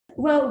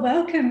Well,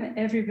 welcome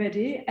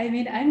everybody. I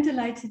mean, I'm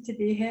delighted to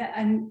be here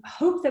and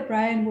hope that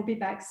Brian will be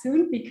back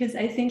soon because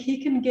I think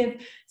he can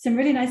give some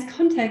really nice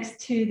context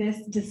to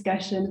this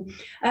discussion.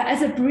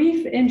 As a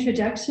brief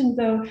introduction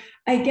though,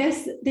 I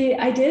guess the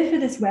idea for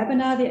this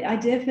webinar, the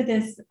idea for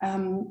this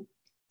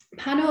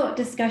panel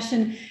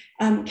discussion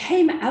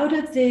came out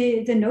of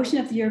the notion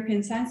of the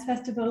European Science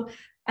Festival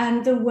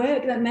and the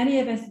work that many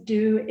of us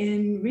do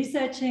in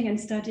researching and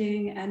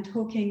studying and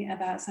talking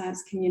about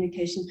science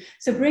communication.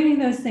 So bringing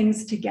those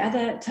things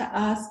together to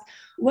ask,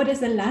 what is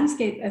the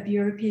landscape of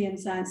European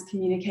science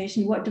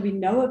communication? What do we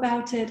know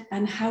about it?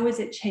 And how is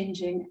it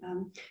changing,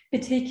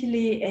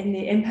 particularly in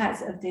the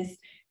impacts of this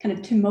kind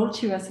of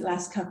tumultuous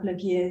last couple of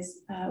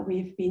years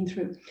we've been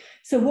through.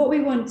 So what we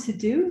want to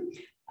do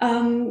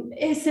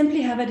is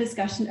simply have a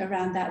discussion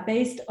around that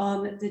based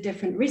on the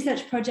different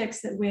research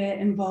projects that we're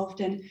involved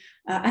in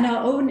and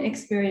our own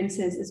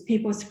experiences as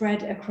people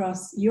spread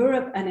across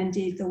Europe and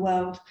indeed the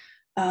world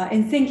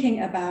in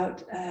thinking about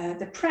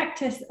the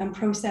practice and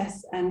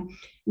process and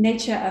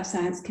nature of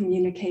science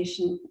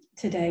communication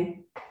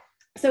today.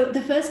 So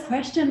the first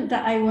question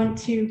that I want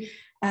to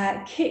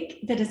kick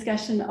the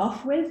discussion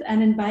off with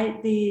and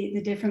invite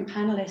the different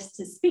panelists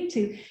to speak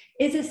to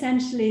is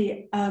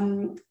essentially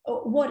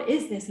what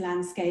is this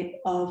landscape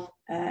of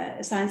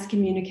science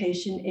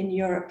communication in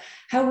Europe?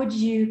 How would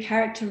you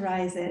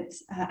characterize it?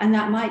 And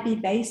that might be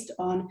based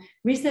on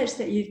research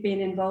that you've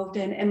been involved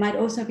in. It might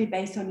also be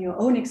based on your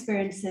own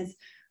experiences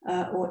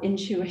or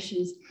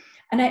intuitions.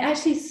 And I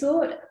actually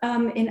thought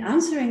in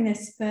answering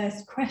this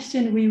first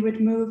question, we would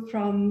move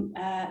from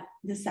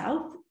the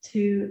south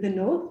to the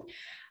north.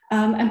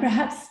 And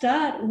perhaps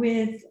start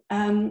with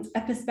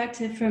a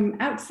perspective from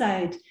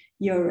outside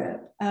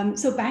Europe.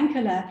 So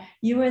Bankole,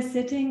 you were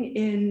sitting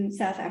in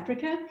South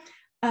Africa.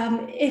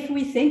 If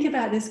we think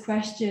about this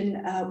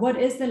question, what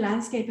is the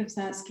landscape of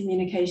science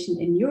communication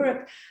in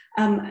Europe?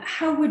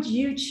 How would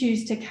you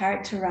choose to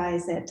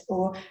characterize it?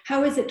 Or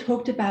how is it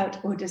talked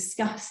about or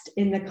discussed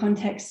in the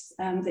context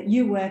that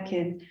you work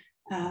in?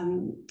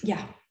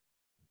 Yeah.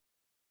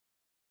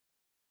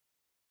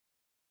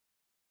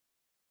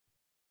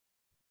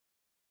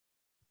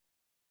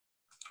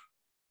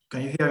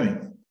 Can you hear me?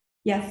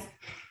 Yes.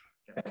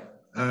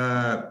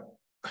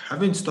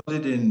 Having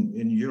studied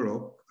in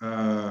Europe,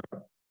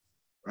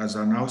 as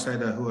an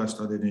outsider who has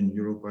studied in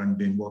Europe and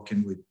been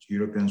working with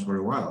Europeans for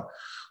a while,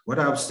 what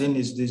I've seen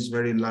is this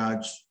very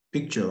large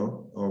picture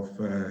of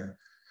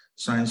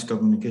science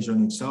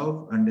communication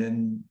itself and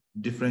then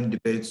different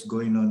debates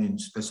going on in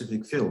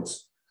specific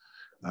fields.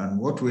 And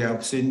what we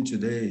have seen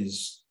today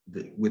is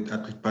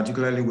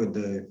particularly with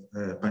the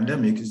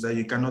pandemic, is that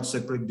you cannot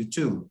separate the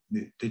two.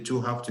 The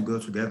two have to go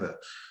together.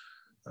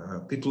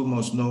 People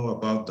must know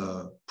about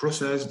the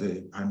process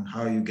and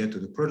how you get to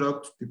the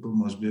product. People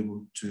must be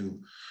able to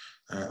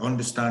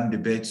understand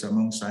debates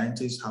among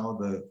scientists, how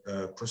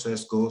the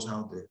process goes,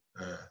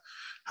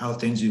 how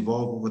things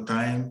evolve over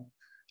time.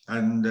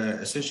 And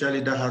essentially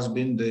that has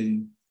been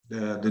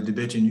the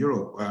debate in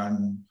Europe.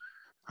 And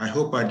I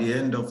hope at the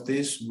end of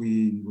this,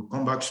 we will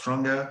come back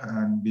stronger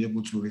and be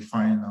able to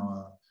refine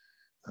our,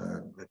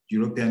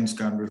 Europeans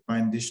can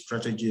refine this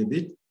strategy a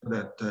bit,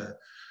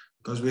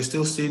 because we're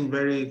still seeing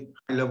very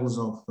high levels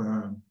of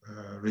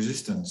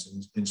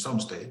resistance in some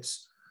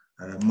states,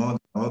 more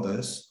than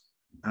others,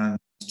 and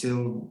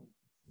still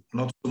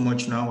not so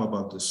much now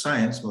about the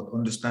science, but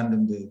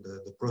understanding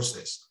the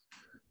process,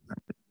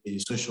 the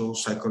social,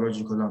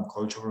 psychological, and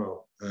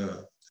cultural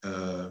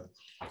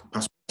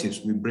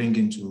perspectives we bring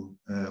into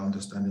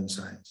understanding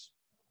science.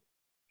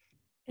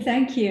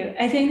 Thank you.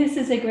 I think this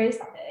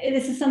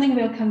is something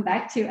we'll come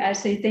back to,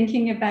 actually,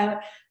 thinking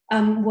about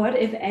what,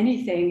 if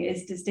anything,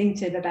 is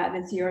distinctive about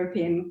this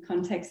European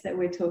context that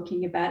we're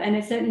talking about. And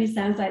it certainly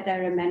sounds like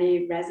there are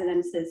many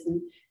resonances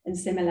and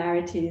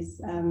similarities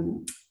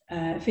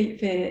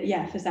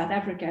for South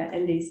Africa,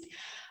 at least.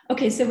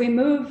 Okay, so we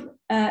move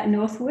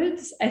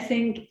northwards. I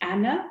think,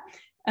 Anna,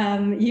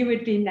 you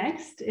would be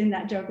next in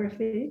that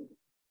geography.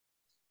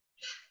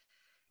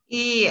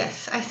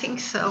 Yes, I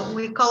think so.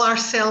 We call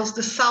ourselves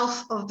the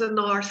south of the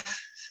north.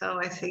 So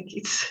I think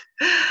it's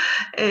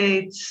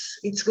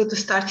good to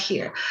start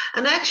here.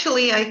 And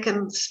actually, I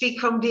can speak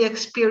from the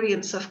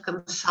experience of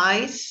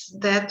Concise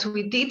that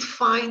we did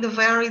find a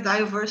very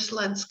diverse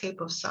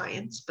landscape of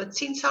science. But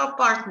since our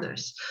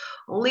partners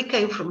only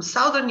came from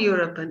Southern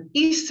Europe and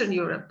Eastern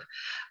Europe,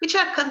 which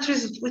are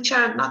countries which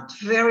are not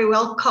very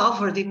well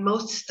covered in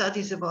most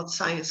studies about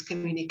science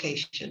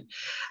communication,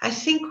 I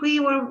think we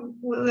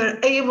were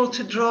able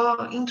to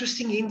draw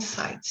interesting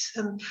insights.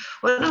 And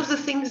one of the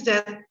things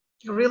that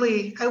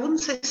really, I wouldn't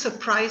say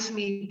surprised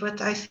me, but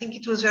I think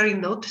it was very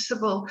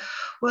noticeable,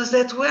 was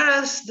that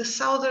whereas the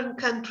southern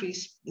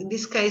countries, in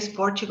this case,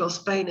 Portugal,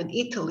 Spain, and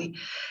Italy,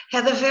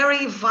 had a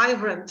very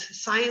vibrant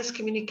science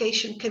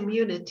communication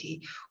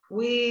community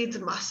with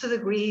master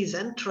degrees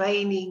and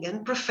training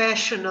and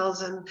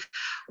professionals and,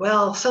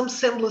 well, some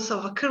semblance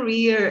of a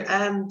career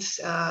and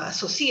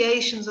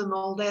associations and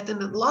all that,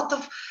 and a lot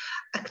of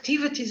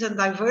activities and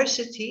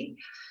diversity,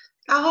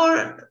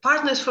 our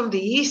partners from the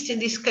East, in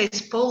this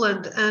case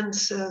Poland and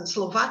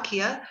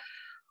Slovakia,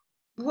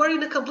 were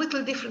in a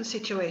completely different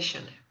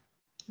situation.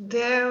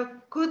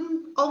 There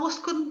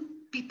almost couldn't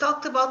be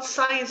talked about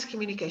science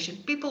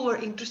communication. People were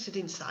interested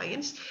in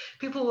science.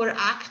 People were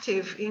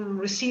active in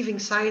receiving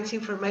science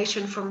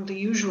information from the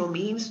usual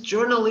means,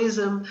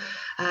 journalism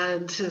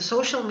and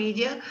social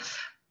media.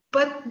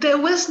 But there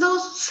was no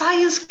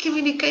science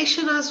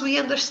communication as we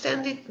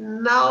understand it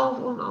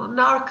now in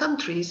our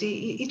countries.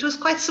 It was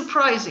quite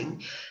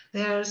surprising.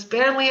 There's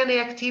barely any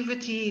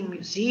activity in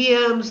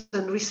museums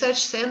and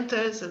research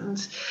centers, and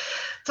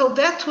so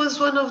that was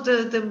one of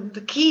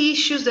the key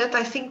issues that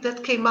I think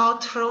that came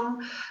out from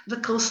the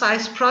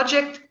Concise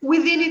project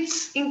within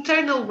its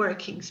internal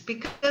workings,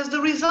 because the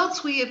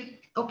results we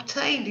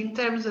obtained in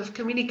terms of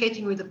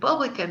communicating with the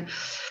public and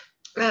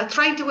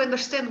trying to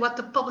understand what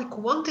the public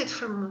wanted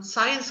from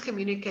science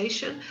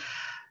communication,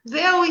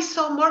 there we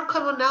saw more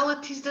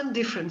commonalities than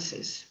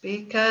differences,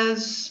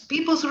 because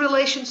people's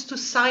relations to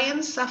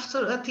science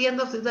at the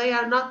end of the day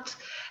are not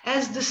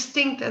as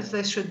distinct as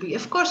they should be.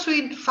 Of course,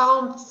 we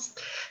found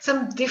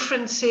some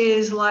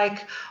differences,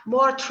 like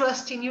more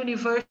trust in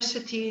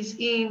universities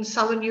in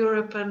Southern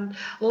Europe and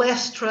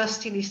less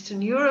trust in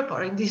Eastern Europe,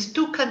 or in these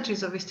two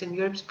countries of Eastern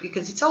Europe,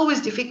 because it's always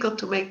difficult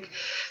to make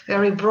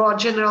very broad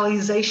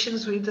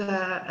generalizations with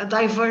a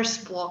diverse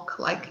bloc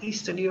like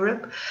Eastern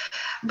Europe.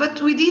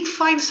 But we did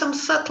find some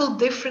subtle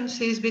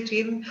differences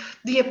between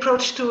the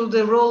approach to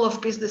the role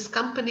of business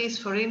companies,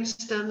 for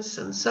instance.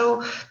 And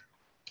so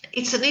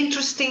it's an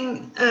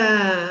interesting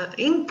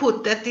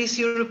input that these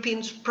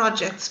European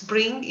projects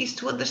bring, is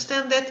to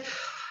understand that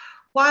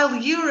while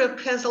Europe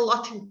has a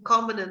lot in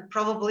common and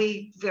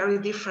probably very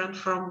different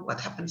from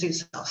what happens in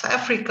South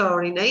Africa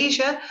or in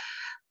Asia,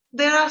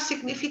 there are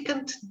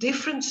significant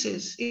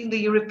differences in the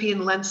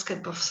European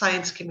landscape of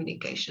science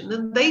communication.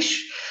 And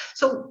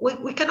so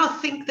we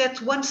cannot think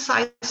that one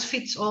size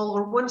fits all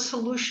or one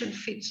solution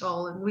fits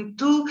all. And we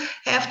do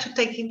have to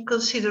take into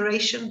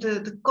consideration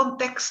the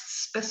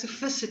context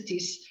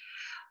specificities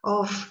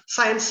of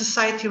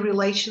science-society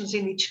relations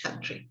in each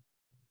country.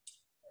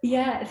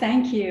 Yeah,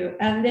 thank you.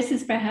 This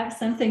is perhaps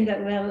something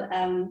that will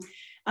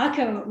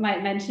Arko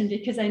might mention,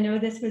 because I know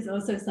this was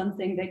also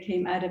something that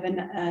came out of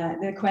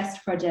the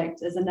Quest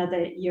project as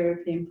another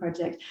European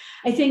project.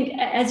 I think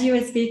as you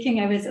were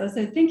speaking, I was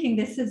also thinking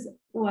this is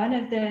one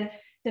of the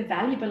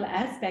valuable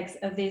aspects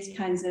of these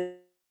kinds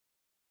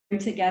of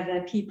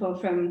together people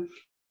from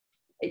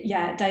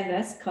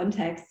diverse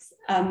contexts,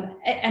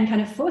 and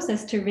kind of force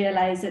us to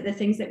realize that the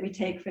things that we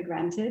take for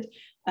granted,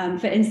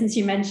 for instance,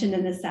 you mentioned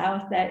in the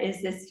South, there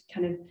is this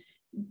kind of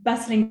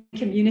bustling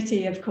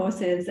community of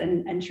courses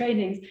and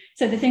trainings.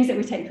 So the things that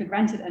we take for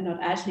granted are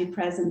not actually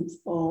present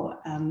or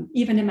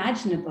even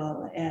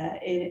imaginable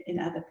in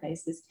other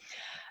places.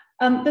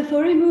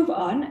 Before we move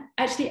on,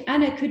 actually,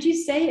 Anna, could you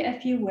say a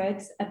few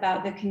words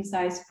about the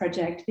Concise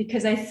project?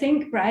 Because I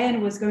think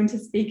Brian was going to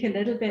speak a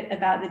little bit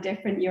about the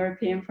different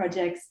European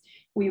projects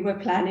we were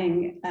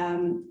planning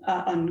on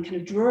kind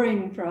of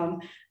drawing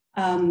from.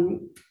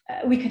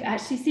 We could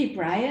actually see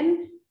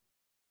Brian.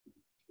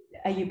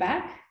 Are you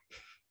back?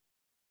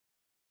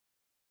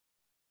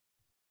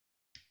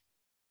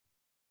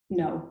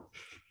 No.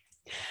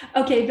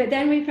 Okay, but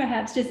then we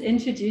perhaps just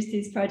introduce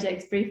these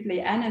projects briefly.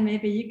 Anna,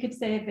 maybe you could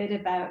say a bit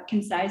about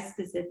Concise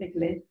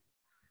specifically.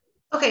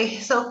 Okay,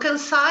 so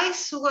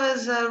Concise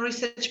was a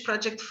research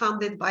project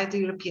funded by the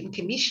European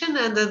Commission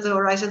under the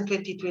Horizon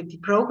 2020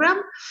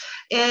 program,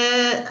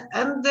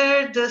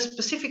 under the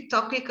specific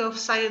topic of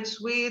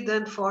science with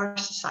and for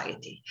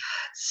society.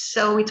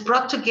 So it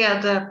brought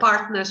together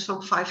partners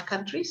from 5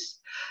 countries,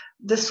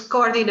 the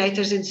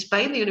coordinators in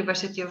Spain, the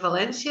University of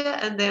Valencia,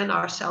 and then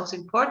ourselves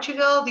in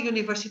Portugal, the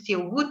University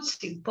of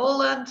Łódź in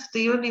Poland,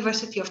 the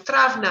University of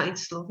Travna in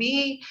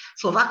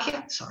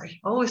Slovakia,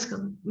 always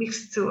can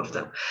mix 2 of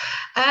them,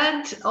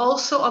 and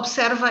also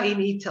Observa in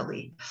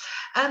Italy.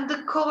 And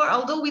the core,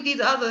 although we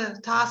did other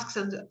tasks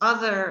and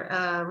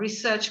other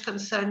research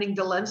concerning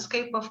the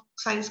landscape of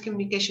science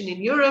communication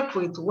in Europe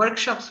with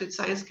workshops with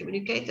science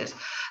communicators,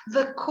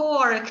 the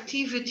core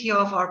activity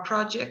of our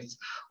projects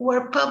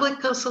were public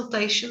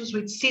consultations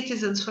with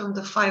citizens from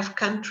the 5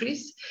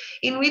 countries,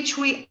 in which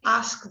we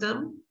asked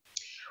them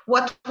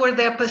what were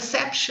their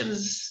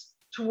perceptions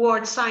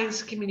towards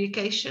science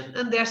communication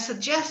and their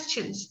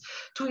suggestions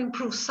to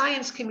improve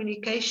science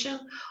communication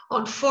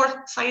on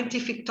 4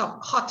 scientific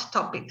hot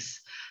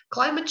topics: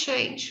 climate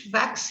change,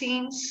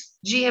 vaccines,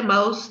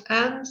 GMOs,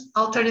 and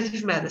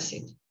alternative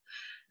medicine.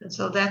 And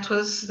so that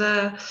was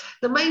the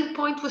main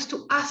point, was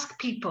to ask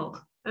people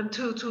and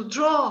to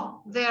draw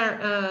their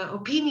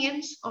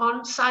opinions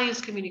on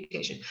science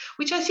communication,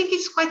 which I think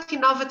is quite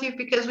innovative,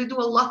 because we do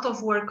a lot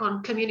of work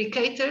on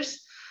communicators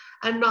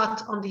and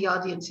not on the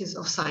audiences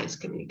of science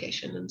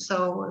communication. And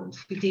so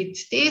we did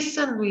this,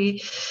 and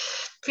we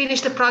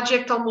finished the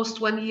project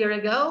almost 1 year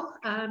ago.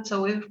 And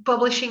so we're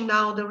publishing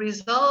now the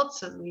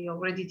results, and we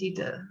already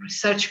did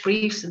research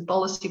briefs and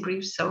policy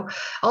briefs. So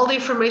all the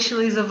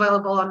information is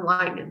available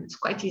online, and it's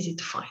quite easy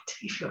to find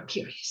if you're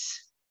curious.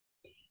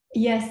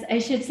 Yes, I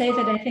should say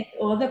that I think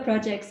all the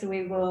projects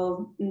we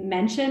will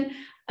mention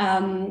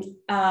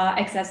are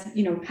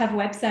accessible, have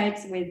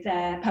websites with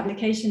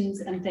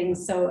publications and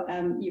things. So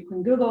you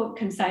can Google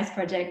Concise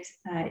Project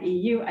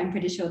EU. I'm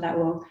pretty sure that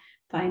will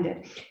find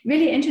it.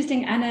 Really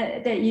interesting,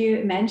 Anna, that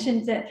you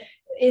mentioned that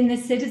in the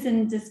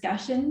citizen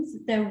discussions,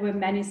 there were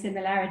many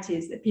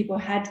similarities, that people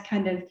had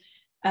kind of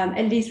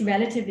at least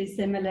relatively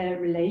similar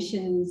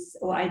relations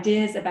or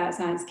ideas about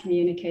science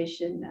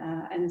communication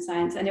and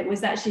science. And it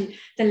was actually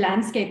the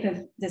landscape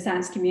of the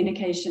science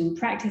communication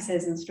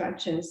practices and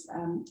structures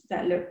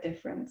that looked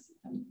different.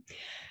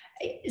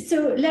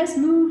 So let's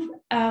move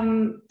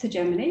to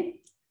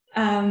Germany.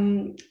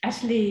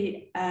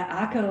 Actually,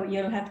 Arko,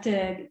 you'll have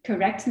to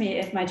correct me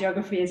if my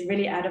geography is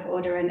really out of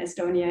order and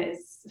Estonia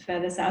is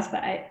further south,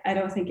 but I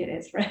don't think it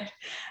is, right?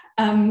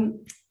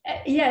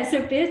 Yeah,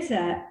 so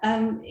Birte,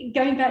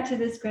 going back to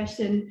this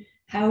question,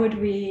 how would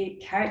we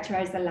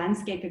characterize the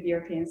landscape of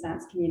European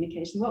science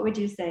communication? What would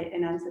you say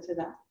in answer to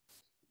that?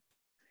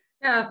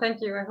 Yeah,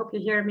 thank you. I hope you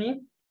hear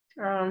me.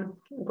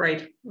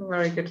 Great,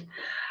 very good.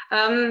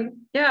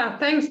 Yeah,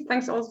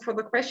 thanks also for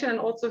the question, and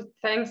also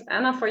thanks,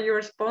 Anna, for your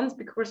response,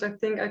 because I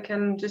think I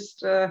can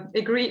just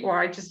agree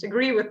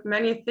with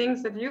many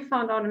things that you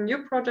found out in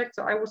your project.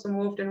 So I was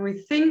involved in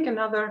Rethink,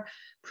 another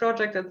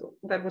project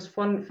that was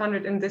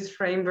funded in this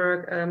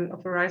framework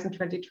of Horizon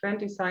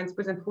 2020, Science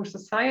Within for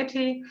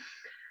Society.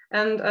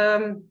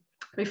 And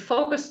we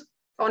focused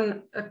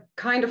on a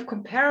kind of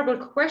comparable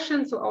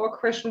question. So our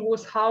question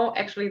was how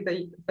actually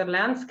the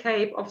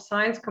landscape of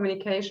science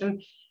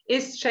communication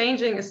is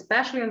changing,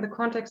 especially in the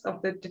context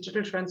of the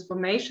digital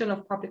transformation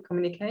of public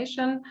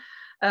communication.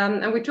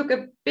 And we took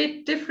a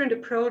bit different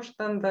approach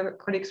than the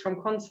colleagues from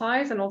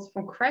Concise and also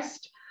from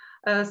Quest.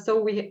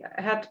 So we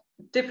had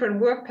different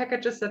work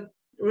packages that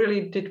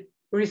really did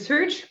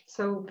research.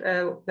 So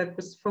that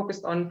was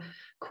focused on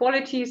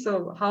quality,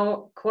 so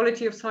how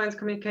quality of science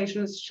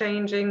communication is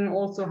changing,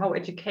 also how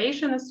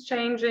education is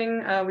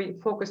changing. We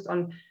focused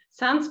on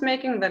sense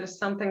making. That is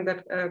something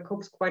that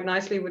copes quite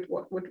nicely with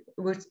what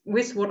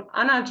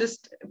Anna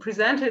just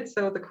presented.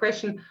 So the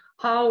question,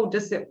 how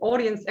does the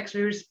audience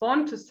actually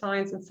respond to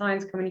science and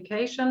science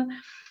communication?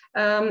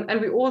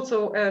 And we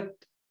also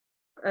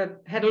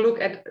had a look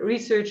at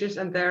researchers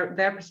and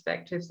their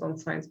perspectives on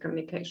science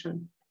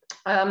communication.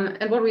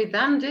 And what we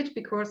then did,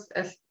 because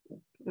as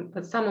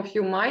some of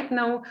you might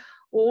know,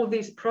 all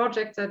these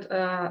projects that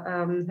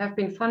have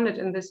been funded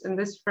in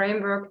this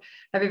framework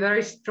have a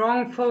very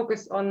strong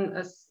focus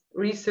on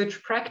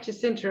research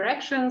practice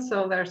interaction.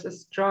 So there's a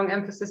strong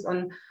emphasis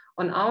on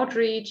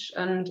outreach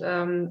and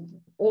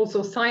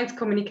also science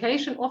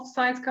communication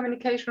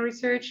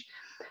research.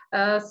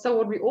 So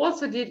what we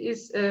also did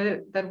is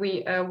that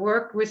we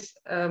worked with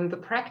the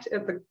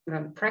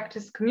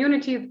practice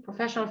community, the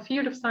professional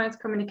field of science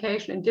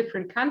communication in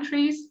different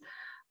countries,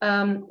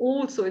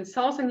 also in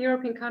Southern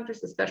European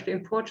countries, especially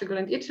in Portugal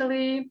and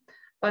Italy,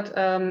 but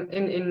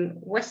in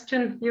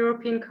Western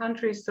European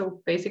countries,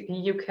 so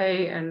basically UK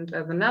and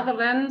the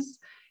Netherlands,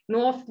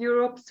 North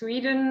Europe,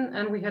 Sweden,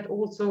 and we had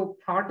also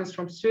partners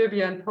from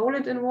Serbia and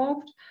Poland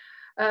involved.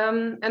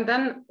 And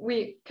then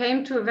we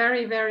came to a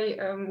very, very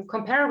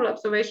comparable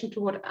observation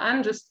to what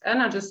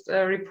Anna just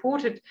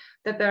reported,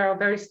 that there are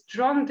very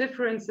strong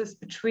differences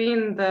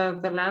between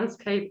the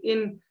landscape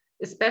in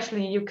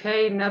especially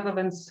UK,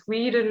 Netherlands,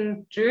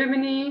 Sweden,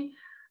 Germany,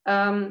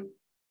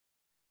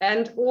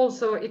 and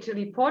also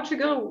Italy,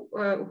 Portugal,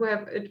 who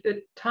have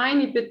a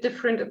tiny bit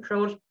different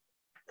approach,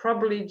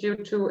 probably due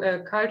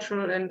to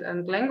cultural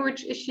and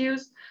language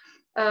issues.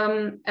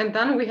 And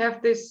then we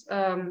have this,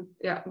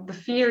 the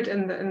field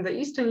in the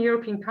Eastern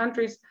European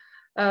countries,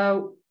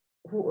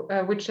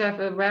 which have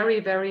a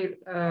very, very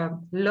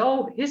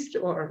low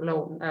history or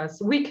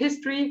weak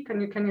history.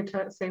 Can you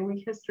say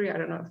weak history? I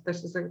don't know if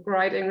this is a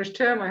right English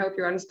term. I hope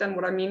you understand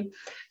what I mean.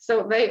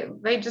 So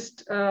they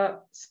just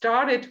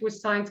started with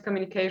science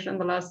communication in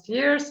the last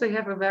years. They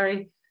have a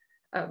very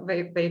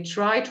they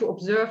try to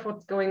observe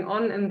what's going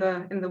on in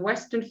the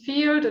Western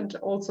field, and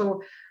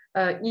also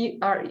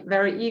are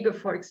very eager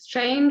for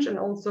exchange, and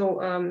also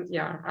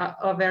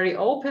are very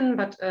open,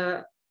 but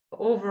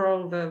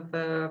overall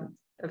the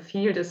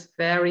field is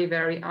very,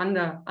 very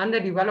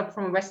underdeveloped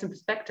from a Western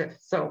perspective.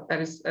 So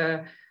that is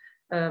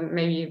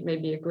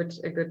maybe a good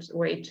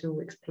way to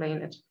explain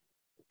it.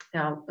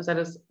 Yeah, that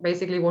is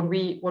basically what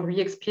we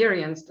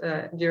experienced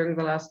during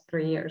the last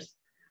 3 years.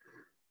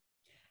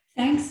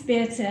 Thanks,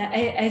 Birte.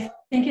 I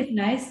think it's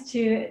nice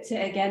to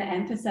again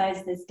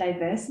emphasize this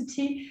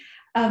diversity.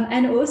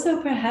 And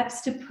also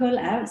perhaps to pull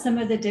out some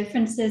of the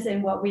differences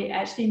in what we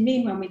actually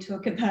mean when we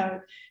talk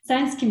about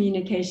science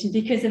communication,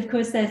 because of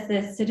course there's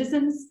the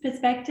citizens'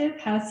 perspective,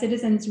 how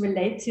citizens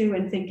relate to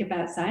and think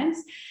about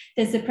science.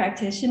 There's the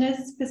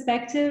practitioner's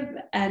perspective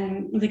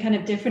and the kind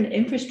of different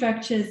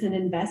infrastructures and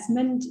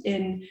investment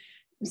in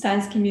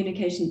science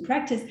communication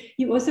practice.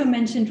 You also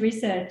mentioned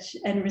research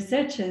and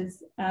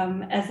researchers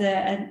as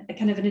a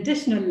kind of an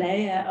additional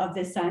layer of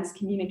this science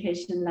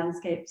communication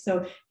landscape.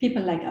 So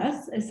people like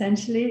us,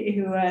 essentially,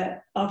 who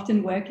are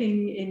often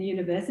working in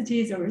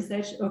universities or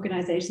research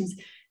organizations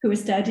who are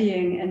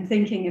studying and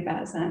thinking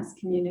about science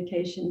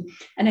communication.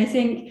 And I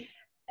think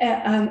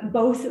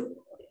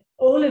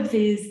all of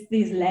these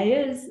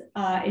layers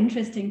are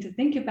interesting to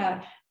think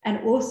about, and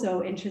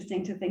also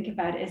interesting to think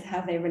about is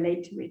how they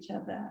relate to each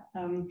other.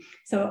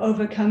 So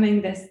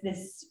overcoming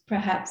this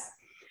perhaps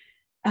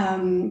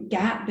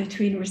gap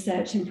between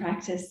research and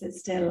practice that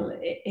still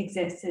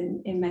exists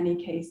in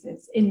many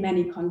cases, in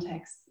many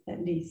contexts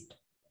at least.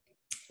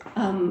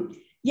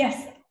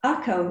 Yes,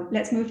 Arko,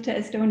 let's move to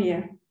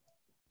Estonia.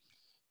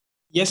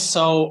 Yes,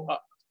 so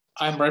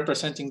I'm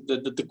representing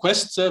the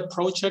Quest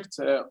project,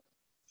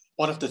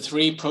 one of the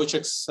three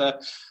projects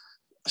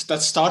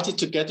that started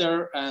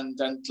together and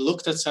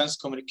looked at science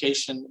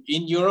communication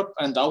in Europe.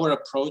 And our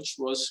approach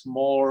was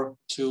more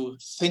to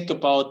think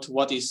about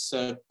what is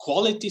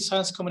quality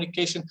science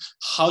communication,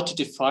 how to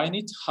define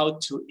it, how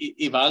to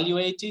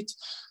evaluate it.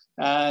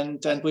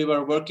 And we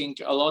were working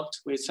a lot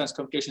with science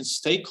communication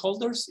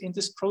stakeholders in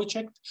this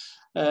project.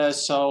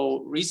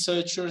 So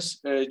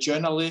researchers,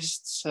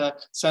 journalists,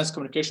 science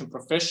communication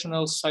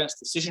professionals, science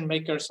decision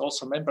makers,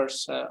 also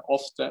members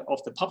of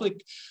the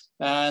public.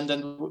 And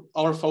then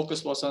our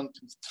focus was on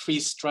three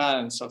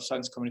strands of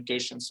science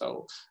communication.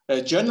 So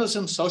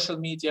journalism, social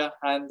media,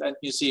 and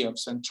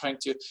museums, and trying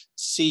to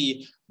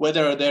see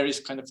whether there is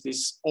kind of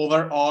this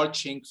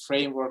overarching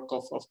framework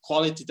of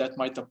quality that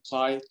might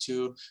apply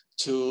to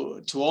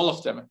all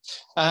of them.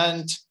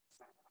 And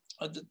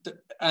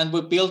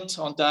we built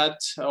on that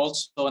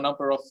also a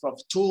number of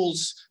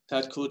tools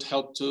that could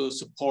help to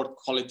support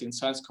quality in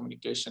science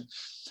communication.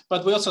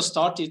 But we also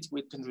started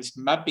with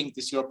mapping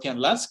this European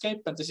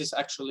landscape, and this is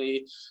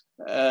actually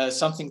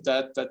something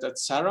that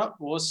Sarah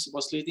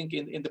was leading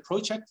in the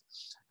project.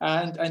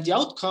 And the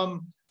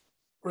outcome,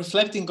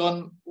 reflecting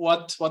on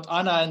what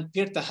Anna and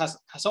Birte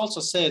has also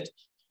said,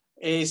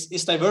 is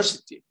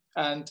diversity.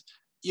 And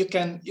you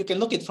can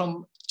look at it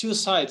from two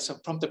sides. So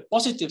from the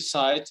positive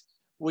side,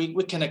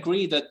 we can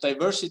agree that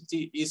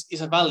diversity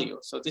is a value.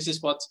 So this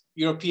is what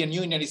European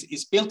Union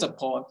is built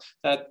upon,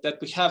 that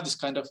we have this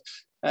kind of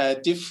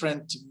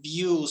different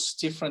views,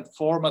 different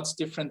formats,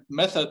 different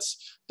methods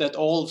that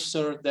all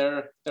serve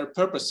their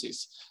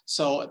purposes.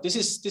 So this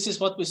is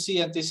what we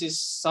see, and this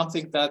is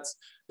something that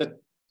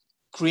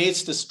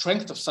creates the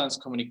strength of science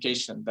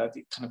communication, that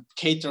it kind of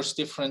caters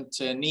different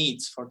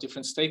needs for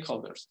different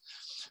stakeholders.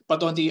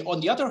 But on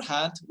the other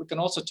hand, we can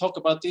also talk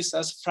about this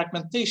as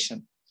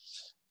fragmentation,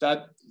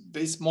 that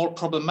is more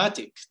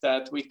problematic,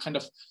 that we kind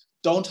of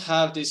don't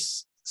have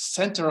this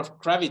center of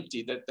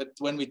gravity, that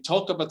when we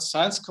talk about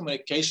science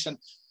communication,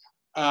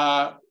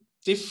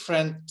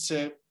 different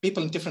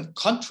people in different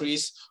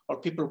countries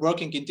or people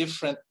working in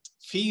different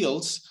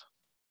fields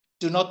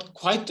do not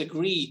quite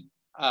agree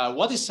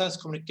what is science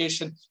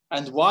communication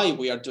and why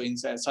we are doing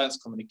science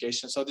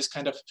communication. So this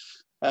kind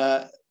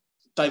of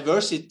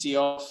diversity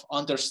of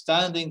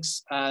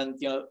understandings and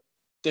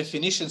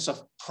definitions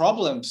of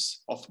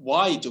problems of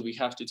why do we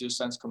have to do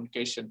science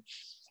communication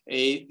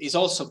is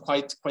also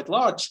quite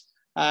large,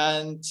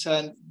 and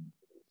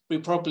we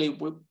probably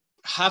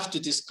have to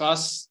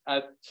discuss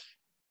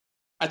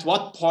at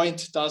what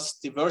point does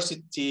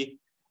diversity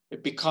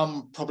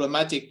become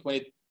problematic when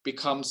it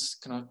becomes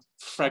kind of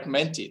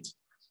fragmented,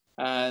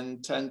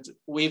 and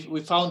we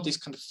found this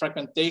kind of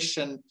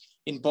fragmentation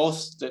in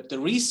both the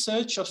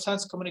research of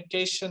science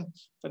communication,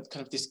 and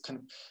kind of this kind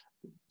of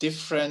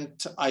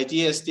different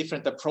ideas,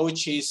 different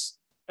approaches,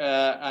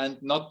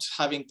 and not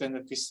having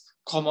then this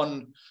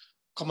common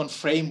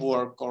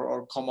framework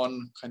or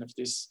common kind of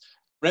this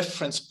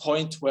reference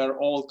point where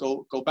all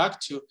go back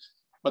to,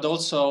 but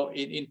also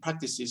in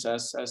practices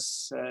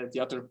as the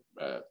other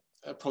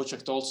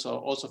project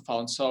also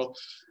found. So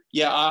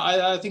yeah,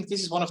 I think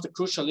this is one of the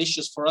crucial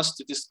issues for us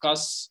to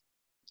discuss.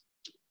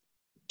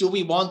 Do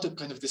we want to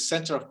kind of the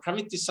center of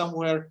gravity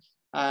somewhere,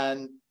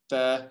 and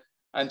to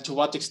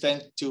what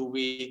extent do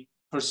we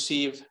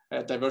perceive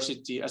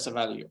diversity as a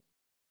value?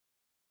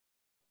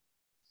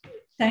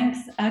 Thanks,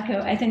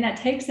 Arko. I think that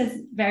takes us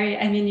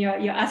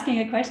you're asking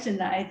a question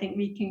that I think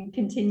we can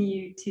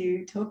continue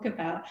to talk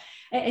about.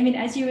 I mean,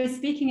 as you were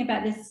speaking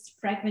about this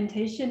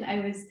fragmentation, I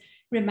was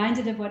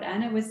reminded of what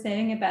Anna was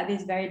saying about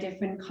these very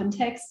different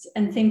contexts,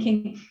 and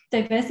thinking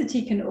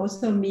diversity can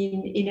also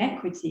mean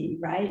inequity,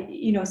 right?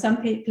 Some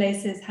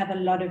places have a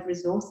lot of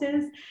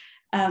resources,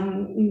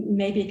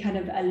 maybe kind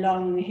of a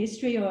long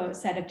history or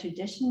set of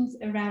traditions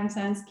around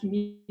science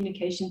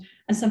communication,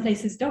 and some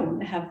places don't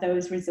have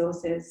those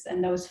resources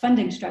and those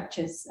funding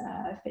structures,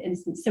 for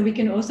instance. So we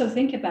can also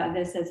think about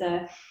this as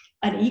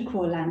an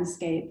equal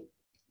landscape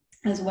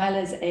as well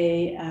as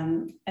a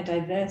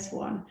diverse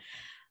one.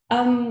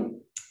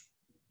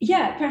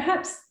 Yeah,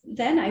 perhaps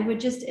then I would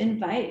just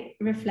invite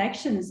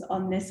reflections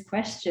on this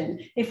question.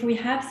 If we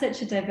have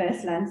such a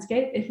diverse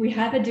landscape, if we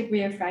have a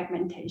degree of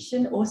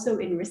fragmentation also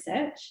in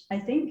research, I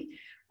think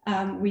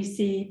we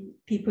see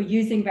people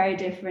using very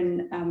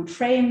different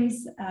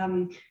frames,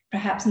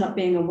 perhaps not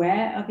being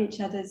aware of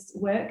each other's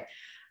work.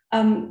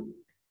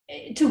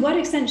 to what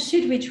extent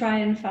should we try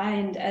and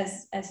find,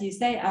 as you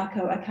say,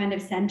 Arko, a kind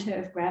of center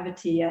of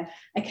gravity, a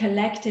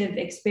collective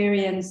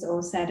experience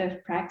or set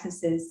of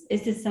practices?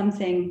 Is this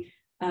something,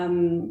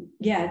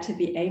 to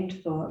be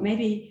aimed for?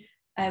 Maybe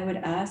I would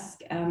ask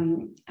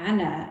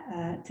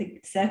Anna to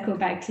circle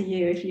back to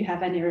you if you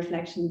have any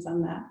reflections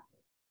on that.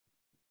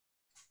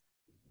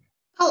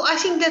 Oh, I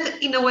think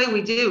that in a way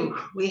we do.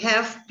 We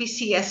have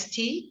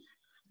PCST,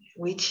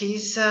 which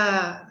is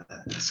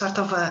sort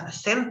of a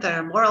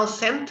center, moral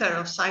center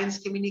of science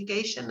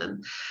communication.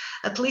 And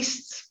at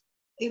least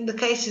in the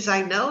cases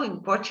I know in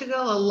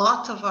Portugal, a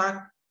lot of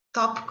our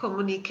top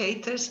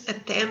communicators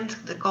attend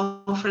the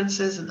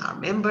conferences and are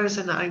members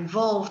and are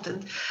involved.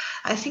 And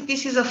I think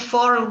this is a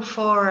forum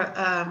for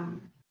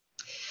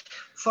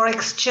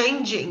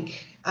exchanging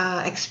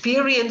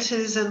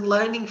experiences and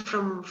learning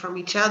from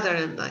each other.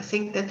 And I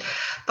think that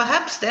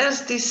perhaps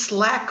there's this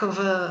lack of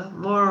a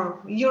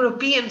more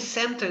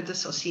European-centered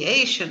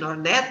association or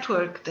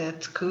network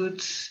that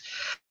could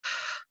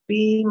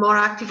be more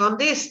active on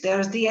this.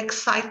 There's the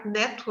Excite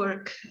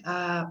network,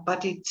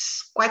 but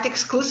it's quite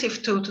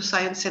exclusive to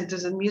science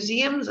centers and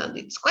museums, and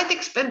it's quite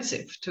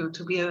expensive to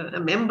be a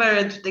member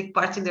and to take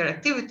part in their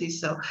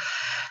activities. So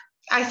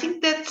I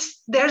think that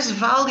there's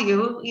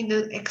value in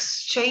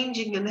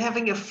exchanging and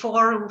having a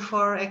forum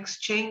for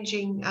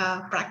exchanging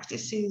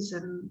practices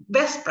and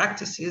best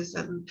practices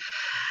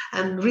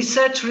and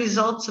research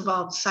results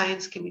about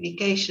science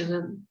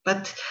communication.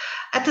 But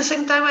at the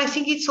same time, I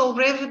think it's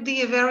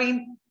already a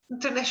very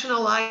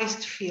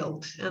internationalized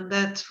field, and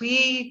that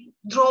we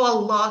draw a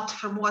lot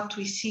from what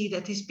we see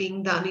that is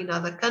being done in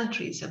other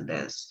countries, and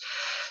there's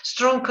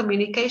strong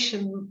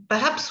communication.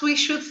 Perhaps we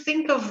should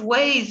think of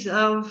ways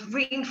of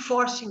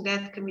reinforcing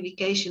that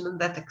communication and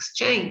that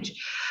exchange.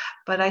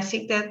 But I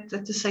think that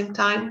at the same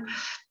time,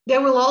 there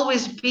will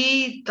always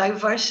be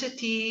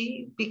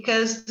diversity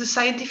because the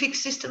scientific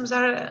systems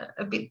are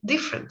a bit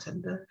different.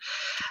 And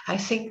I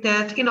think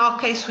that in our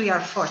case, we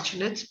are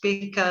fortunate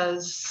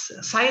because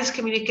science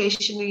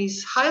communication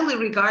is highly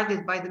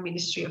regarded by the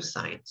Ministry of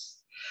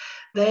Science.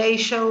 They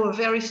show a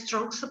very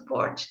strong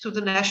support to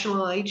the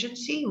national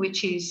agency,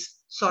 which is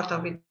sort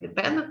of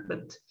independent,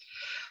 but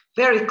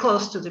very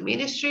close to the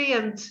ministry.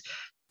 And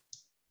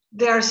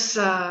there's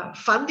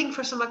funding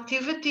for some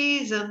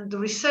activities, and the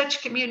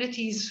research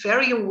community is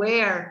very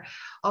aware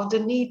of the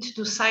need to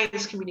do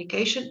science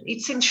communication.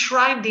 It's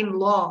enshrined in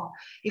law.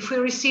 If we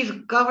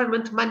receive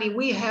government money,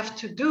 we have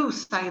to do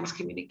science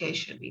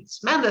communication.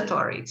 It's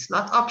mandatory, it's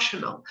not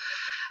optional.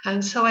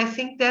 And so I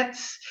think that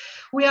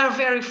we are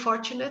very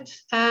fortunate.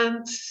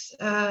 And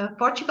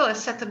Portugal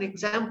has set an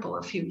example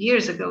a few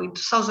years ago, in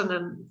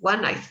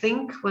 2001, I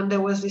think, when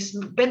there was this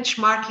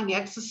benchmarking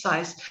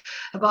exercise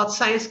about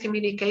science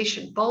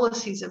communication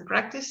policies and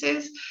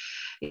practices.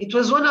 It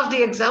was one of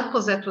the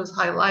examples that was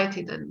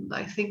highlighted, and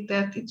I think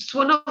that it's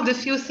one of the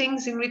few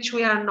things in which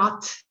we are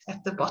not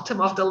at the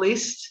bottom of the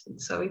list.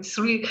 So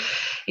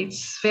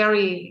it's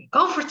very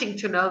comforting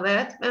to know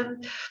that.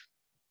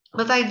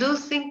 But I do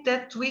think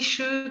that we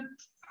should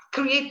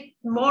create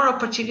more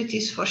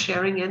opportunities for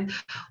sharing. And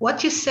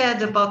what you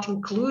said about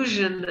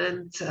inclusion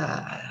and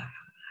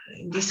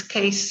in this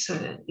case,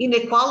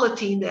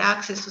 inequality in the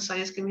access to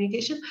science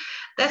communication,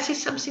 that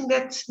is something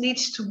that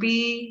needs to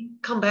be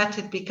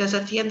combated, because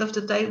at the end of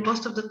the day,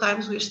 most of the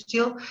times we're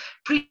still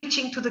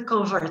preaching to the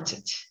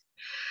converted.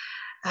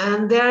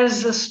 And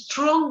there's a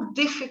strong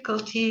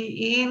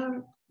difficulty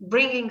in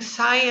bringing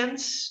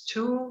science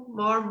to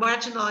more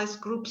marginalized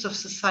groups of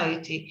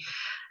society.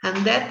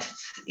 And that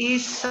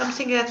is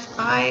something that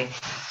I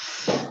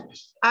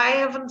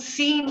haven't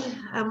seen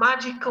a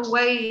magical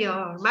way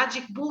or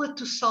magic bullet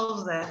to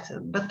solve that.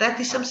 But that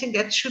is something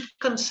that should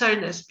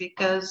concern us,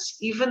 because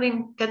even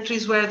in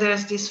countries where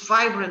there's this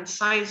vibrant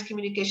science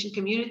communication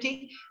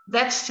community,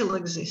 that still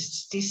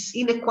exists, this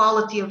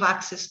inequality of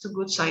access to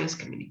good science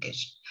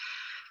communication.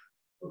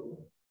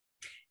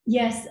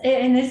 Yes,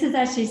 and this is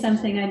actually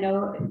something I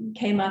know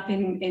came up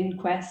in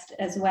Quest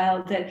as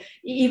well, that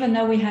even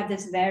though we have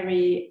this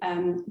very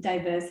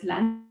diverse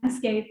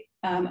landscape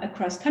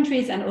across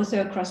countries and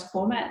also across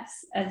formats,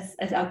 as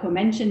Arko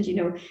mentioned,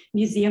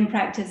 museum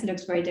practice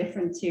looks very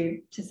different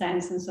to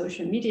science and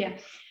social media.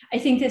 I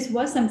think this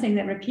was something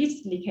that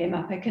repeatedly came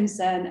up, a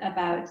concern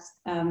about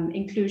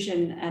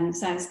inclusion and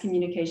science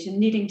communication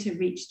needing to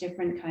reach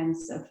different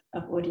kinds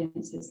of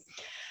audiences.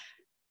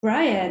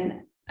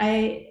 Brian,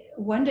 I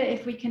wonder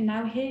if we can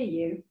now hear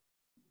you.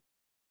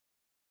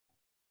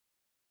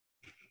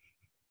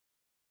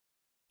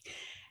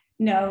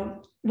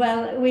 No,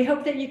 well, we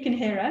hope that you can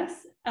hear us,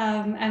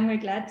 and we're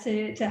glad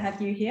to have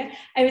you here.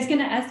 I was going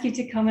to ask you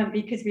to comment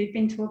because we've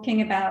been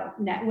talking about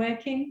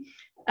networking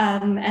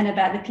and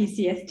about the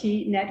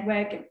PCST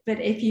network, but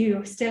if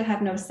you still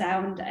have no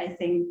sound, I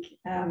think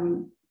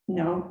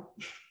no.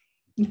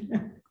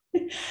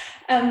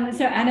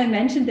 So Anna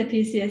mentioned the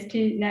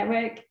PCST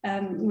network,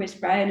 which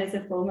Brian is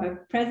a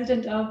former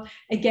president of.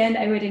 Again,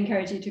 I would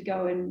encourage you to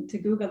go and to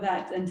Google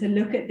that and to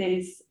look at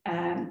these,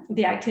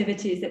 the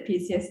activities that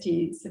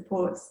PCST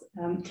supports,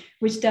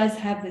 which does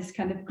have this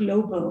kind of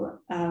global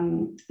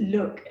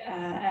look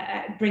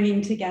at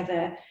bringing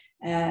together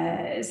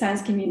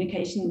science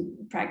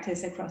communication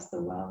practice across the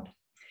world.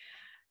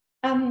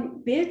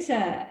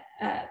 Birte,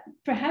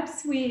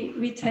 perhaps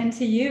we turn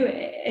to you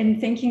in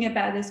thinking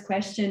about this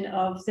question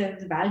of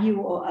the value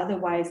or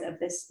otherwise of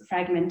this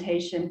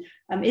fragmentation.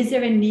 Is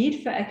there a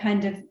need for a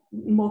kind of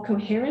more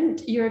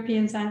coherent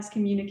European science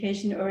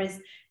communication, or is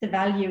the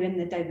value in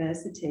the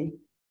diversity?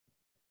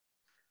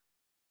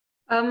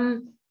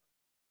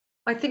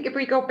 I think if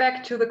we go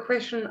back to the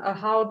question of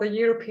how the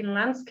European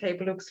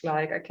landscape looks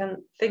like, I can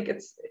think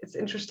it's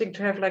interesting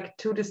to have like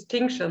two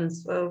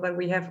distinctions. That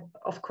we have,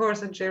 of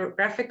course, a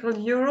geographical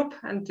Europe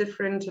and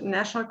different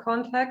national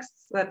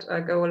contexts that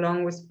go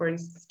along with, for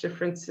instance,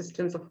 different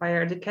systems of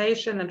higher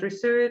education and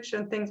research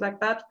and things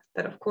like that.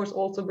 That, of course,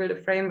 also build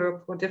a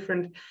framework for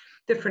different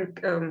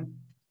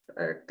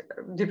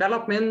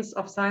developments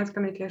of science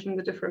communication in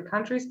the different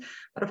countries.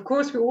 But of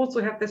course, we also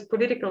have this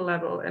political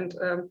level, and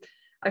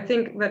I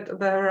think that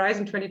the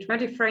Horizon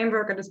 2020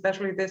 framework, and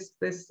especially this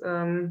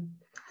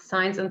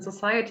Science and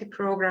Society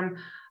program,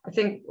 I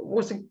think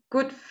was a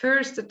good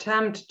first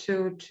attempt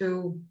to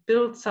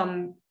build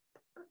some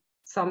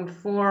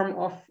form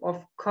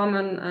of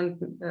common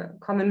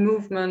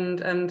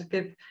movement and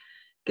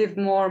give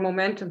more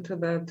momentum to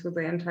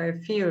the entire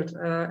field,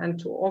 and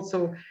to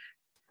also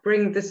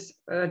bring this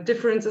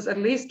differences at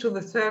least to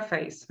the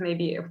surface.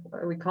 Maybe if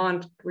we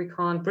can't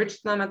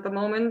bridge them at the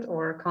moment,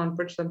 or can't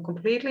bridge them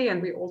completely,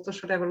 and we also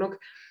should have a look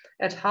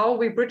at how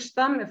we bridge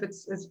them. If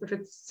it's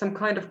some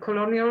kind of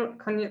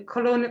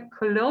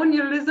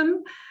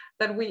colonialism,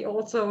 that we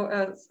also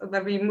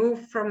that we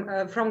move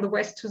from the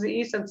west to the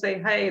east and say,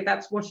 hey,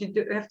 that's what you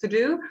have to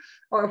do,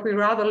 or if we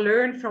rather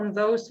learn from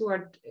those who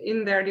are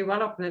in their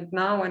development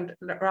now and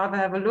rather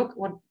have a look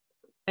what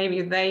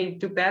maybe they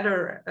do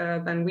better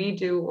than we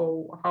do,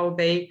 or how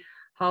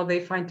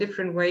they find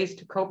different ways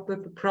to cope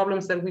with the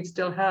problems that we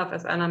still have,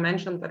 as Anna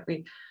mentioned, that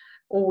we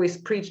always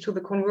preach to the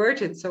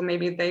converted. So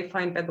maybe they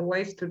find better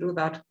ways to do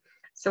that.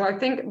 So I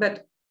think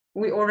that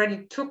we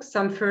already took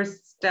some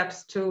first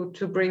steps to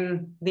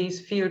bring these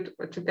fields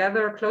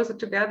together, closer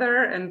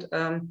together. And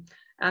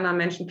Anna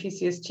mentioned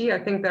PCST. I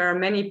think there are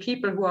many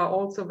people who are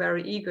also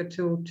very eager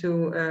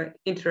to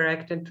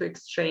interact and to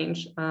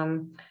exchange,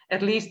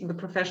 at least in the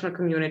professional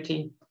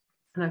community.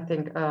 And I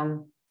think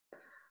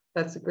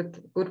that's a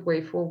good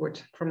way forward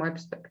from my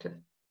perspective.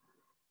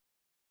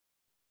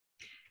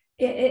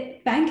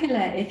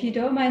 Bankole, if you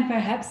don't mind,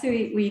 perhaps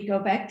we go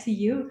back to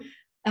you.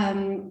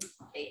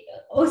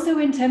 Also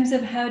in terms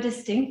of how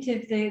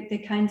distinctive the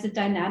kinds of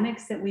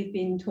dynamics that we've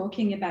been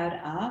talking about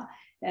are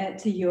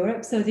to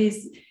Europe. So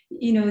these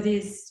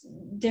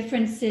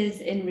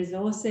differences in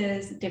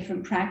resources,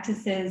 different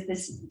practices,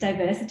 this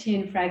diversity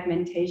and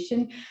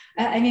fragmentation.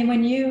 I mean,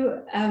 when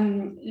you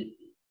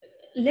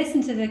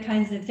listen to the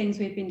kinds of things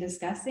we've been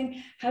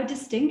discussing, how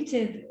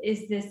distinctive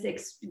is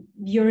this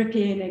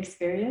European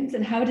experience,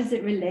 and how does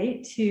it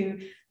relate to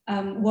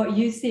what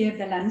you see of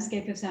the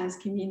landscape of science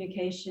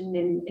communication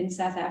in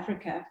South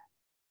Africa?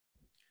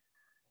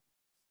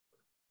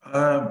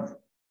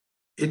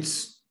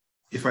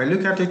 If I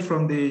look at it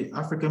from the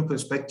African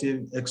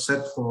perspective,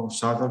 except for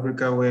South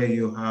Africa, where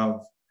you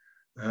have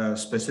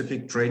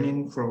specific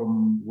training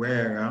from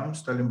where I am,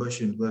 Stellenbosch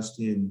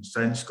University in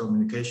science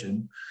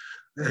communication,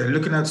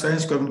 looking at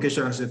science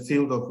communication as a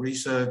field of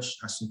research,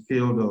 as a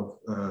field of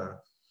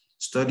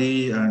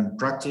study and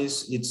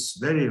practice, it's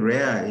very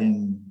rare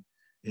in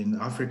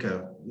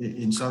Africa.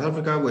 In South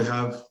Africa, we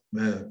have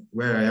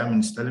where I am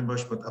in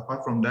Stellenbosch, but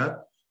apart from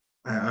that,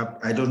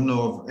 I don't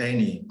know of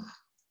any.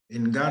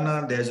 In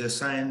Ghana, there's a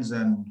science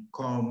and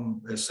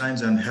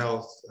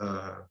health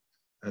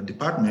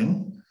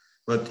department,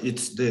 but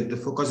the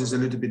focus is a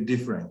little bit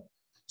different.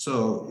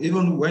 So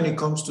even when it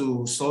comes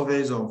to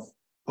surveys of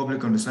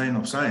public understanding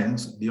of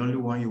science, the only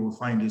one you will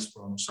find is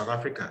from South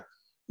Africa,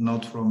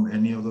 not from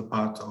any other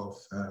part of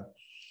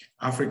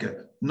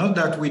Africa. Not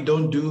that we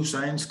don't do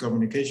science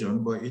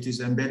communication, but it is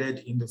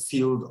embedded in the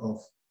field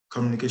of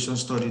communication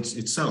studies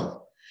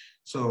itself.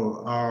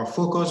 So our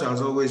focus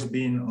has always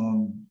been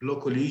on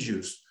local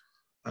issues,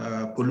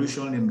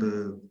 pollution in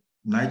the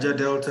Niger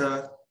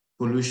Delta,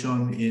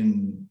 pollution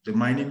in the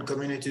mining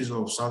communities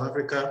of South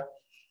Africa,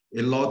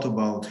 a lot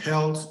about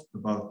health,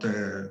 about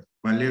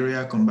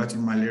malaria,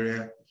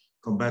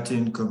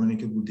 combating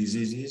communicable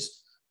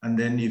diseases. And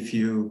then if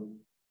you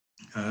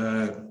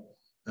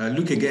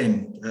look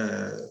again,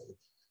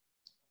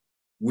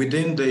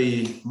 within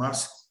the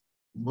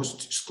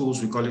most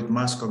schools, we call it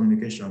mass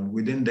communication.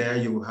 Within there,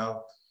 you will have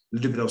a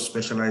little bit of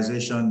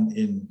specialization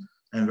in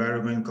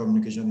environment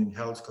communication, in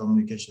health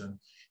communication.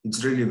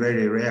 It's really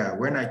very rare.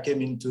 When I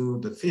came into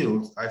the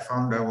field, I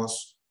found I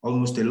was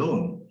almost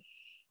alone,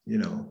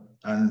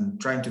 and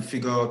trying to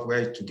figure out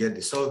where to get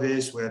the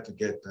surveys, where to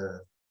get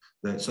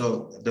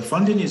so the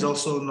funding is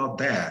also not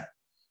there.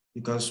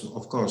 because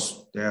of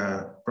course there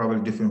are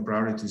probably different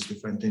priorities,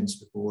 different things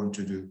people want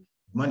to do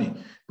with money.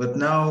 But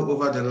now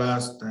over the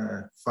last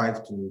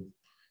 5 to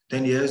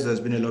 10 years, there's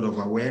been a lot of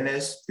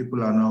awareness.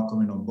 People are now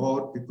coming on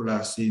board. People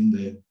are seeing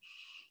the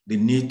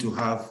need to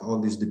have all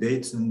these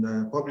debates in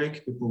the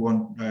public.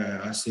 People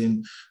are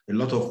seeing a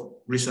lot of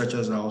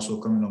researchers are also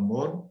coming on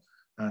board.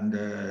 And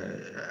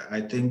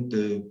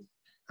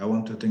I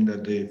want to think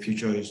that the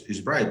future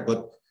is bright,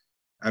 but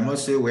I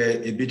must say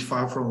we're a bit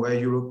far from where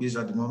Europe is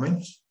at the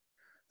moment.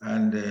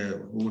 And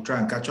we'll try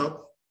and catch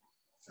up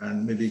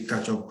and maybe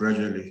catch up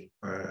gradually.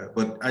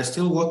 But I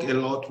still work a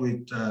lot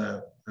with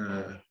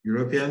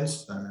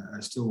Europeans.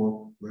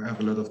 We have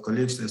a lot of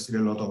colleagues. There's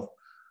still a lot of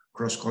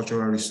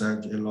cross-cultural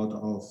research, a lot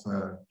of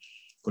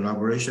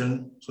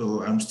collaboration.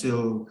 So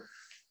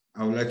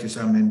I would like to say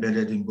I'm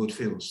embedded in both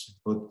fields,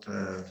 both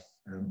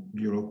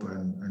Europe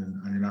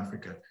and in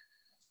Africa.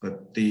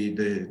 But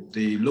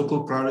the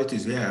local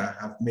priorities here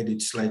have made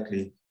it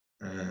slightly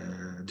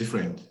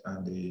different.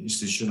 And the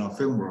institutional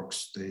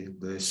frameworks,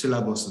 the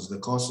syllabuses, the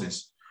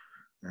courses,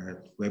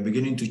 we're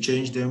beginning to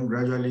change them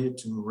gradually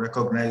to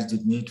recognize the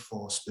need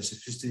for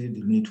specificity,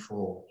 the need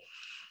for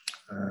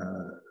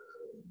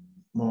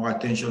more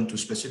attention to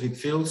specific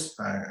fields.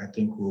 I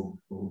think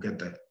we'll get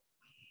there.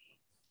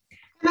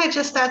 Can I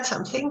just add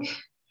something?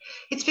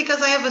 It's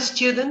because I have a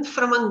student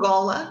from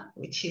Angola,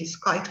 which is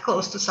quite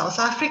close to South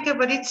Africa,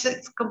 but it's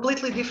a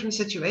completely different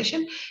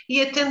situation.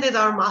 He attended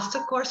our master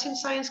course in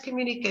science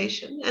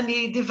communication, and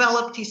he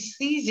developed his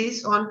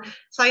thesis on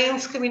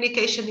science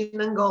communication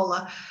in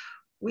Angola,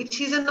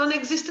 which is a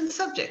non-existent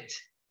subject.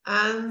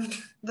 And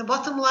the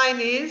bottom line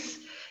is,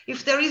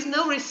 if there is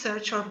no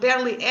research or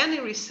barely any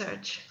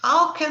research,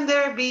 how can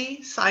there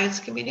be science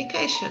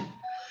communication?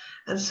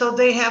 And so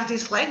they have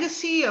this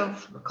legacy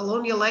of a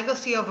colonial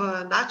legacy of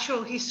a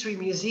natural history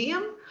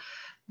museum.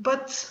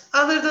 But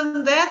other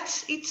than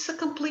that, it's a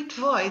complete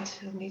void.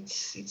 And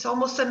it's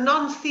almost a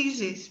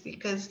non-thesis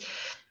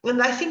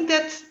and I think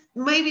that's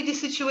maybe the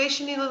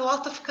situation in a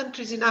lot of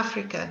countries in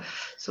Africa.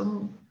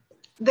 So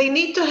they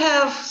need to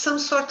have some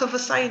sort of a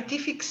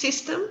scientific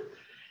system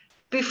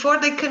before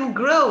they can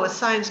grow a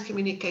science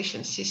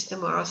communication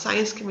system or a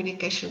science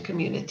communication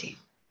community.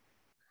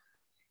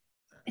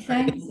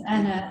 Thanks,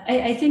 Anna.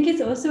 I think it's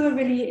also a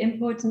really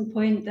important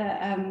point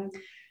that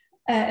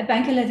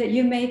Bankole, that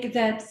you make,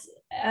 that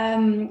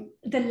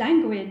the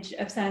language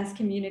of science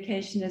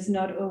communication is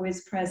not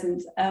always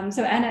present.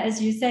 So Anna,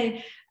 as you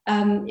say,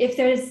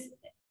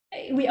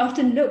 we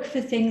often look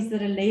for things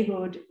that are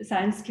labeled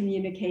science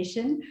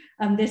communication.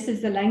 This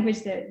is the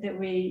language that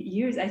we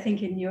use, I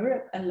think, in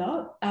Europe a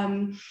lot.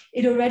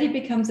 It already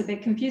becomes a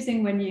bit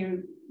confusing when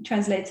you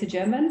translate to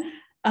German,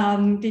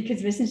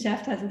 because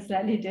Wissenschaft has a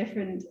slightly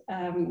different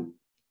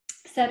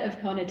set of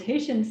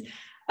connotations.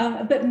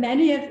 But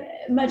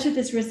much of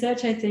this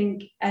research, I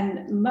think,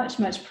 and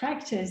much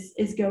practice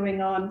is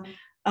going on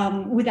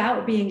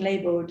without being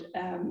labeled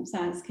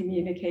science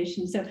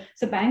communication. So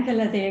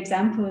Bankole, the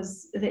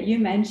examples that you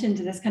mentioned,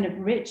 this kind of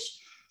rich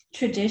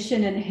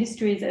tradition and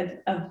histories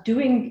of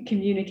doing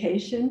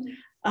communication,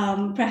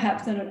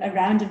 perhaps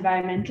around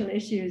environmental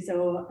issues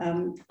or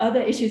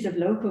other issues of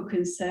local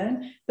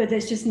concern, but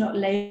that's just not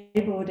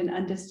labeled and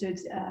understood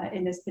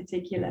in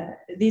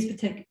these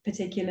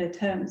particular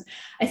terms.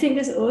 I think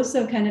this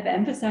also kind of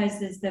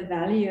emphasizes the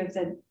value of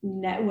the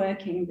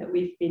networking that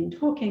we've been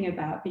talking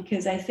about,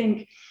 because I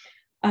think,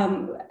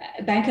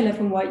 Bankole,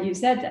 from what you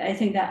said, I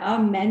think there are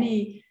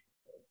many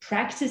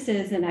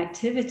practices and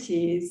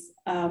activities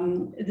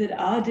that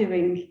are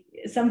doing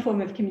some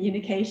form of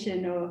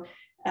communication or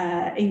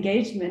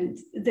engagement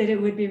that it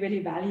would be really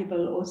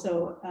valuable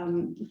also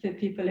for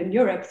people in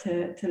Europe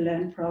to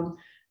learn from.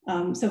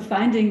 So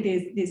finding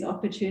these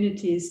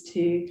opportunities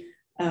to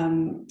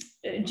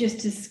just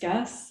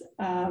discuss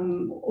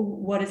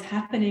what is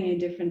happening in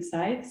different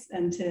sites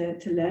and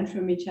to learn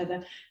from each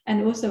other,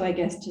 and also, I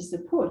guess, to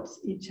support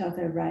each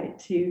other, right?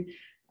 To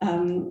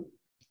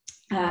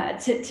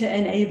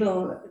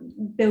enable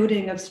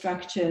building of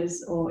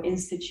structures or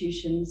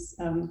institutions.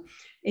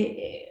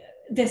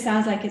 This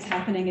sounds like it's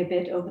happening a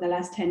bit over the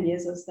last 10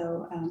 years or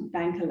so,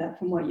 Bankole,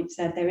 from what you've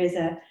said. There is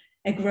a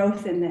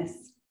growth in this.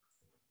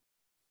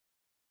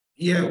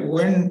 Yeah,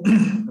 when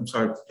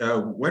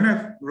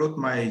I wrote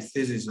my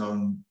thesis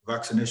on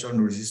vaccination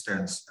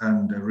resistance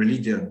and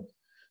religion,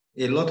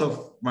 a lot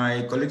of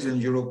my colleagues in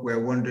Europe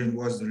were wondering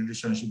what's the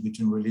relationship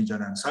between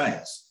religion and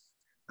science.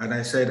 And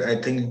I said,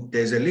 I think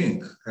there's a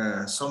link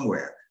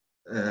somewhere.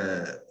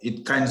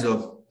 It kind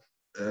of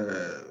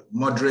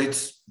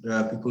moderates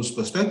people's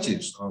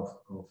perspectives of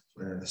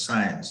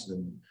science.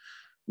 And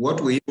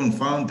what we even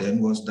found then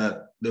was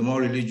that the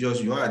more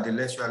religious you are, the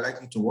less you are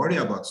likely to worry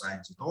about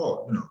science at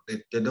all. You know,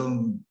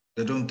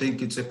 they don't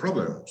think it's a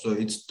problem. So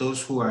it's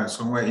those who are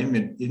somewhere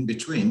in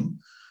between,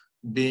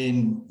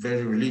 being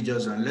very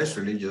religious and less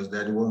religious,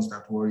 they're the ones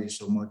that worry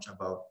so much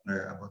about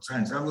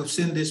science. And we've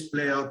seen this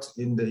play out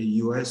in the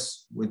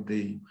US with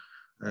the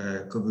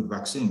COVID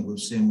vaccine. We've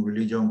seen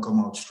religion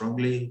come out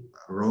strongly,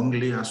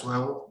 wrongly as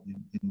well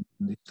in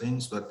these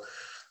things. But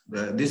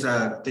these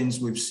are things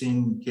we've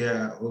seen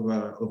here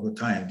over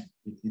time.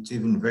 It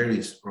even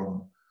varies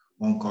from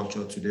one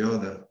culture to the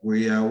other.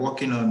 We are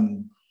working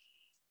on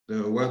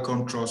the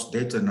Wellcome Trust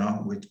data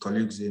now with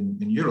colleagues in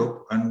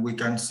Europe, and we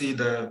can see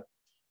the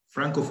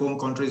Francophone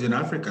countries in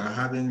Africa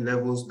having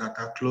levels that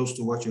are close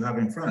to what you have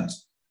in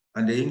France,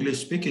 and the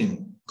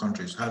English-speaking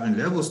countries having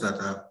levels that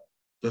are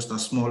just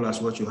as small as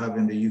what you have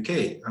in the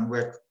UK. And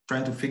we're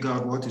trying to figure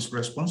out what is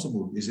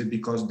responsible. Is it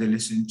because they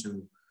listen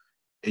to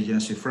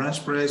Agency France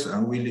Press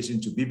and we listen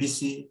to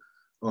BBC,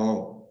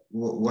 or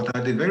what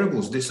are the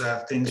variables? These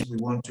are things we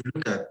want to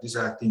look at. These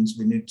are things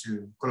we need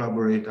to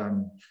collaborate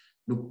and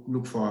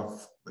look for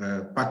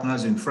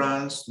partners in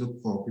France,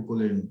 look for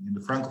people in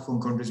the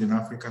Francophone countries in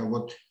Africa.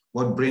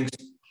 What brings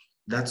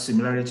that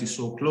similarity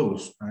so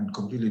close and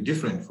completely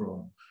different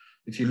from,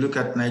 if you look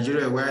at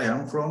Nigeria, where I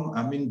am from,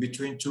 I'm in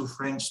between two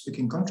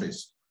French-speaking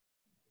countries.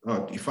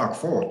 In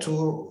fact,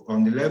 two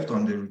on the left,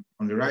 on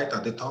the right,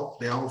 at the top,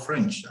 they're all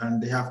French,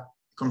 and they have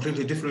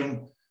completely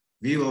different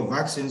view of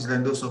vaccines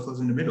than those of us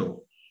in the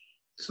middle.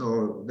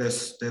 So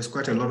there's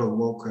quite a lot of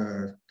work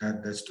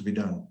that's to be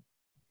done.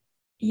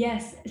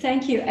 Yes,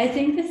 thank you. I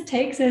think this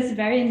takes us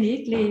very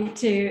neatly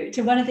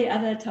to one of the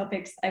other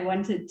topics I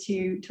wanted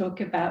to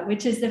talk about,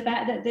 which is the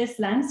fact that this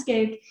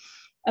landscape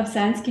of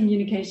science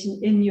communication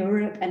in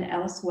Europe and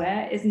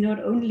elsewhere is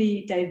not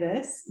only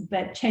diverse,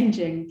 but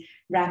changing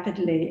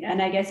rapidly.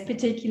 And I guess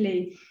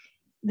particularly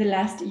the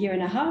last year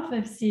and a half,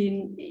 I've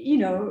seen,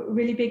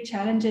 really big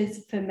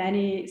challenges for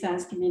many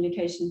science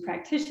communication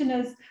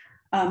practitioners,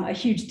 a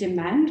huge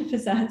demand for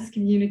science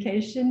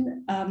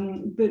communication,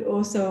 but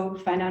also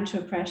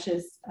financial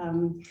pressures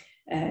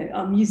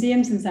on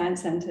museums and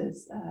science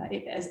centers,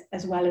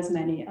 as well as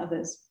many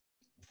others.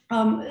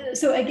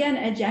 So again,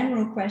 a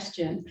general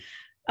question.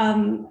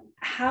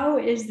 How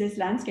is this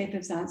landscape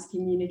of science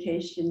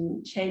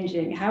communication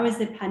changing? How has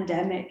the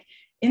pandemic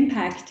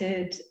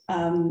impacted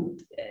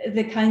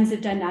the kinds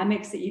of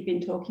dynamics that you've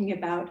been talking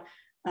about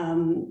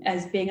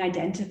as being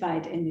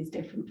identified in these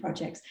different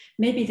projects?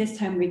 Maybe this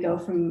time we go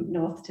from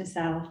north to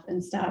south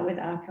and start with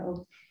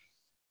Arko.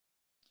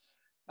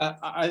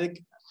 I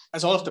think,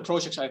 as all of the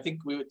projects, I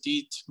think we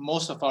did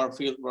most of our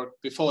field work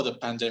before the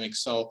pandemic,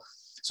 so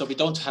we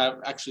don't have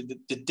actually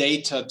the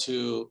data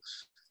to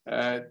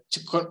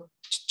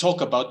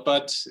talk about.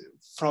 But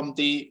from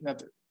the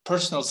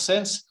personal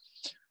sense,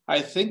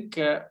 I think,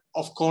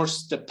 of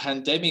course, the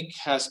pandemic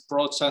has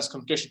brought science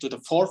communication to the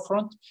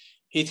forefront.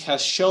 It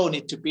has shown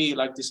it to be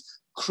like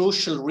this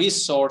crucial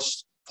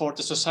resource for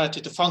the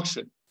society to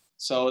function,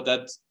 so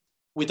that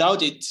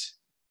without it,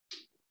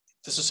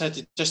 the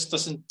society just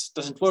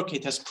doesn't work.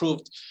 It has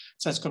proved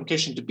science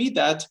communication to be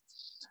that.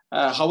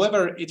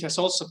 However, it has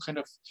also kind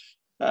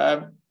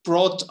of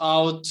brought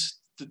out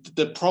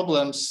the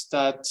problems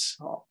that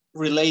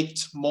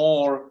relate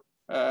more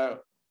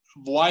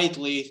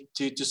widely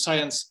to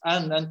science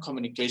and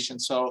communication.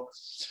 So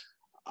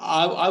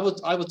I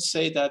would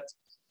say that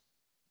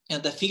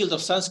the field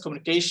of science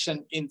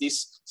communication in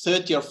this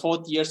 30 or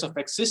 40 years of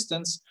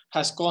existence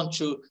has gone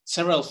through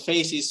several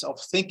phases of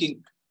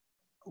thinking,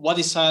 what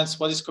is science,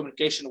 what is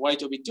communication, why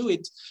do we do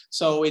it?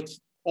 So it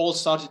all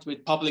started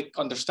with public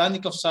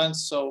understanding of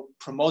science, so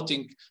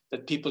promoting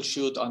that people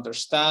should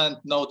understand,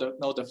 know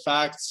the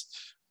facts,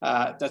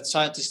 that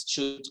scientists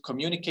should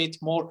communicate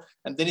more,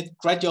 and then it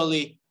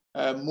gradually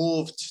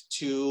moved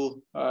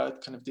to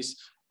kind of this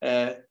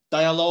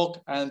dialogue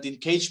and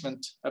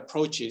engagement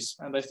approaches.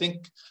 And I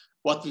think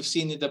what we've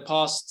seen in the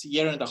past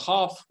year and a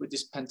half with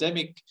this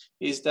pandemic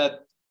is that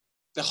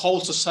the whole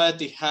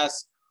society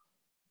has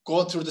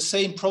gone through the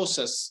same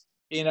process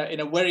in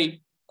a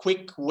very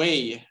quick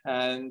way,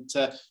 and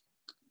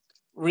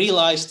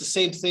realized the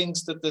same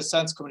things that the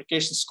science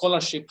communication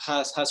scholarship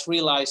has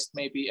realized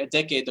maybe a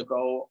decade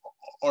ago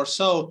or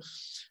so,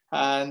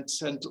 and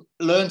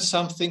learned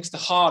some things the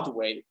hard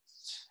way.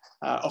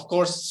 Of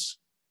course,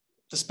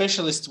 the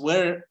specialists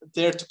were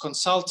there to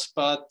consult,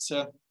 but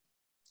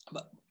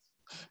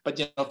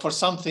for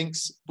some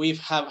things we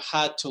have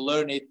had to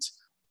learn it,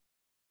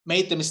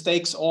 made the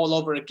mistakes all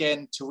over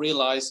again to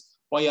realize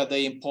why are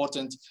they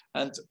important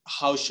and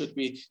how should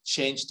we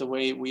change the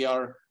way we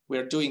are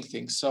doing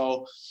things.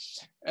 So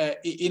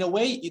in a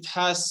way, it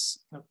has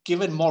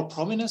given more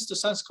prominence to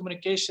science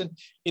communication.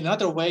 In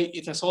another way,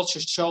 it has also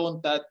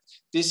shown that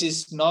this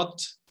is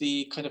not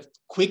the kind of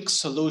quick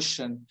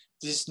solution.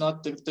 This is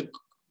not the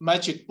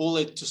magic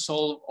bullet to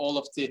solve all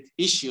of the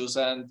issues,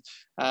 and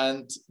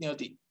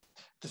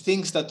the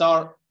things that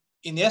are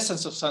in the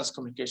essence of science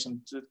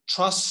communication, the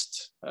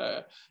trust,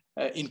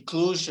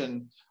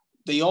 inclusion,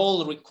 they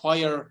all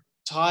require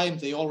time,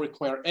 they all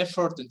require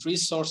effort and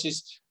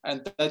resources,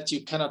 and that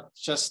you cannot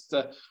just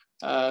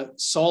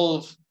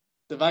solve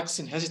the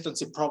vaccine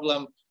hesitancy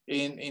problem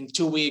in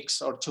 2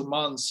 weeks or 2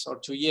 months or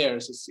 2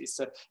 years. It's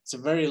a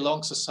very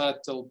long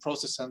societal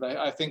process, and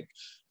I think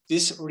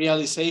this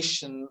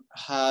realization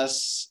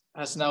has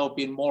now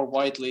been more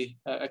widely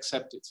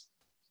accepted.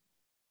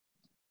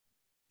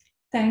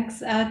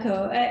 Thanks,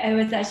 Arko. I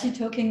was actually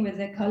talking with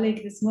a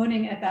colleague this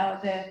morning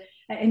about the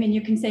I mean,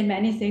 you can say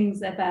many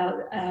things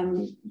about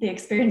the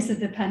experience of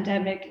the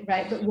pandemic,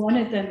 right? But one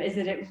of them is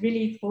that it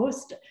really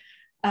forced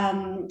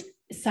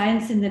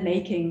science in the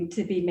making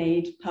to be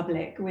made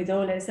public with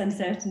all its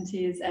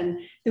uncertainties and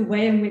the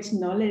way in which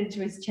knowledge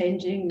was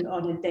changing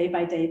on a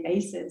day-by-day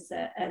basis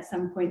at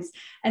some points.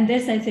 And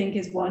this, I think,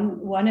 is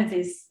one of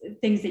these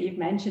things that you've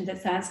mentioned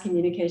that science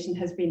communication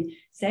has been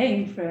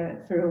saying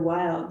for a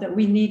while, that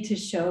we need to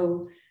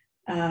show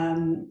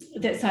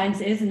that science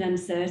is an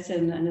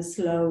uncertain and a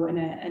slow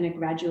and a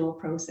gradual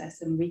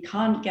process, and we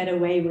can't get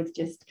away with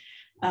just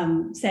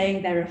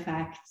saying there are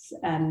facts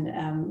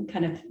and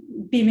kind of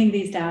beaming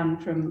these down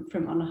from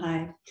on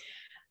high.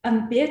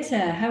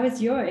 Birte, how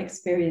has your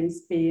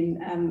experience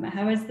been?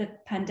 How has the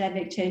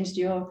pandemic changed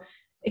your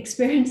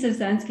experience of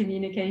science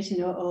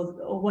communication,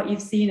 or what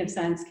you've seen of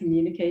science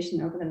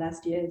communication over the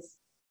last years?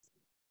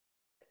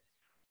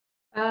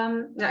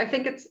 I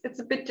think it's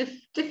a bit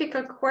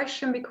difficult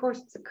question,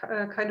 because it's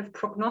a kind of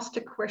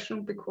prognostic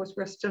question, because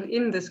we're still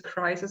in this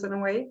crisis in a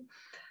way.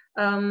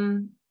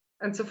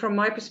 And so from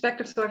my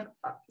perspective,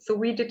 so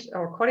we did,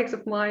 our colleagues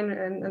of mine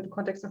in the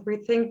context of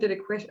Rethink did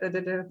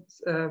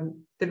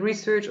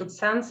research on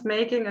sense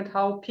making and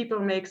how people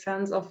make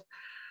sense of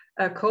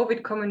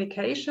COVID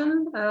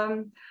communication.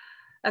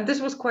 And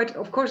this was quite,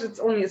 of course, it's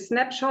only a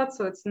snapshot,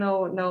 so it's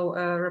no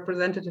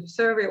representative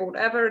survey or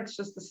whatever. It's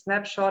just a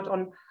snapshot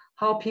on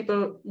how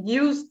people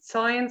used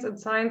science and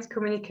science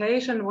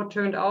communication. What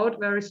turned out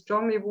very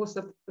strongly was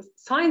that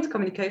science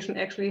communication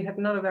actually had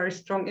not a very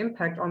strong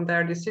impact on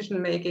their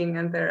decision-making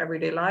and their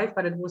everyday life,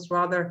 but it was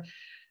rather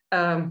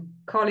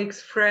colleagues,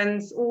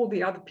 friends, all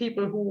the other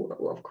people who,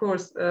 of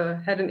course,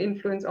 had an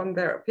influence on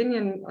their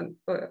opinion,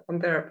 on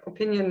their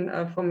opinion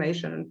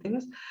formation and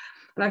things.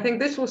 And I think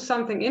this was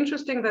something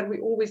interesting, that we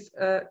always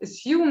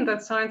assume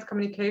that science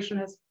communication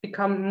has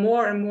become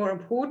more and more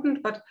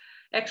important, but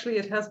actually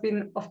it has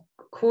been, of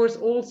course,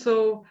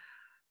 also,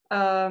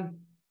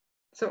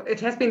 so it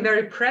has been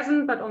very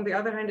present, but on the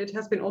other hand, it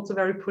has been also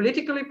very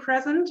politically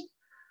present.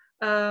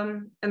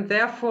 And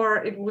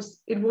therefore it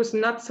was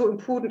not so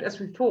important as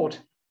we thought.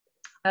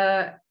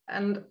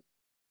 And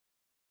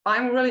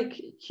I'm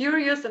really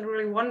curious and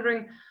really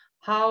wondering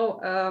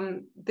how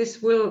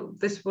this will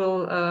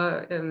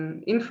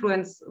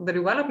influence the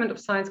development of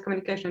science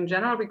communication in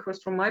general,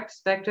 because from my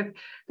perspective,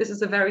 this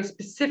is a very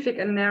specific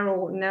and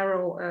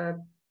narrow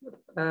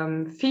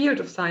field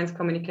of science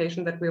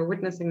communication that we are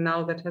witnessing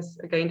now, that has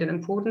gained an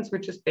importance,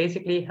 which is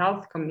basically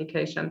health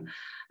communication.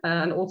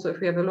 And also, if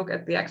we have a look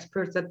at the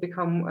experts that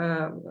become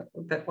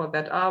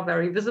that are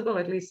very visible,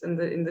 at least in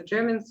the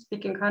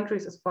German-speaking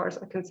countries, as far as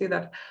I can see,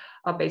 that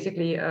are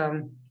basically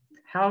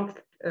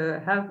health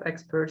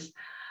experts.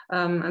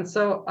 And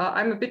so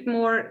I'm a bit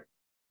more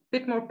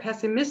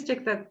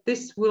pessimistic that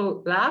this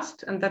will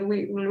last, and that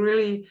we will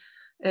really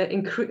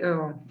increase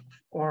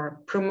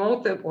or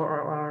promote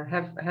or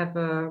have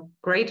a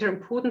greater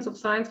importance of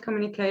science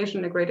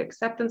communication, a great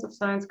acceptance of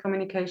science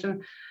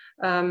communication,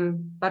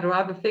 but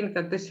rather think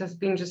that this has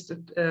been just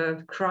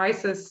a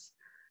crisis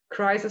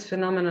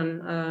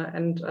phenomenon,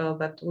 and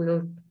that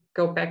we'll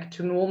go back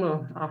to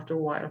normal after a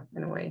while,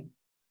 in a way.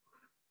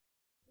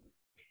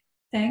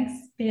 Thanks,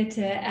 Birte.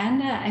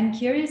 Anna, I'm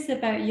curious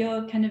about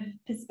your kind of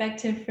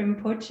perspective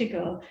from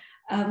Portugal,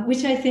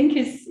 which I think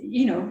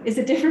is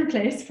a different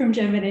place from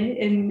Germany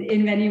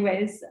in many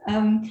ways.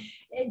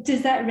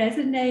 Does that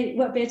resonate,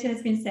 what Birte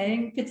has been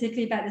saying,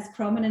 particularly about this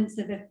prominence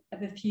of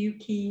a few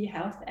key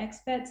health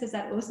experts? Has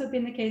that also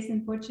been the case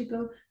in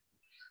Portugal?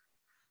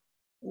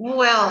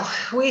 Well,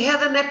 we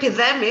had an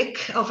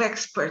epidemic of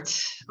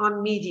experts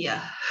on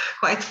media,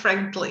 quite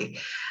frankly,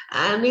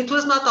 and it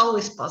was not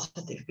always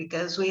positive,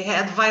 because we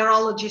had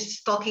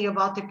virologists talking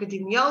about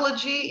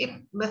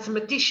epidemiology,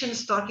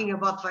 mathematicians talking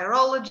about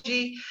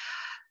virology,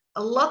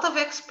 a lot of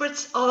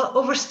experts are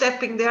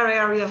overstepping their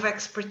area of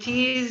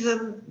expertise,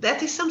 and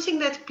that is something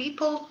that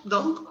people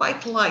don't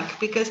quite like,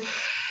 because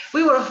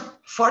we were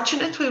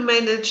fortunate, we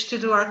managed to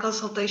do our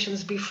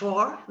consultations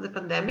before the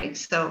pandemic,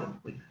 so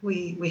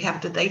we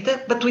have the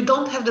data, but we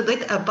don't have the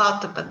data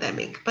about the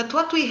pandemic. But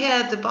what we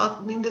had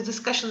in the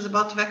discussions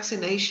about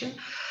vaccination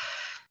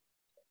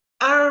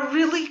are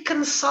really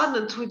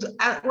consonant with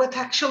what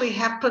actually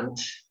happened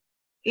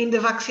in the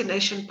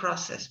vaccination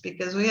process,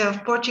 because we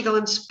have Portugal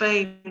and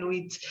Spain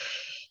with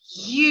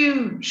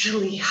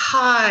hugely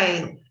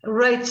high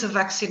rates of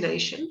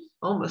vaccination.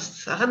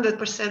 Almost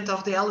 100%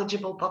 of the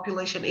eligible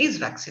population is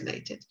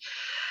vaccinated.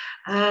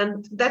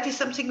 And that is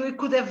something we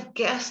could have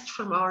guessed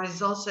from our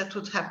results that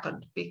would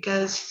happen,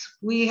 because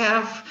we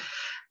have,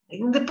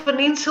 in the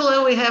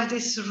peninsula, we have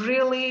this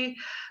really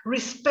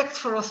respect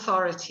for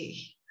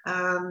authority,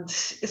 and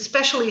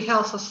especially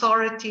health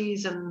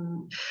authorities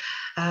and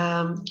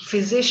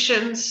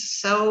physicians.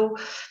 So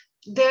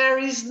there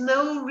is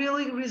no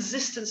really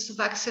resistance to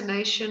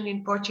vaccination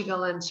in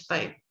Portugal and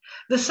Spain.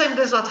 The same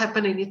does not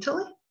happen in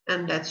Italy,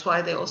 and that's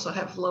why they also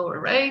have lower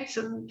rates,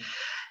 and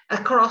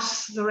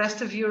across the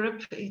rest of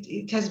Europe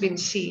it has been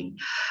seen.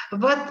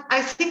 But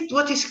I think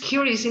what is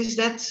curious is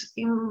that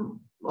in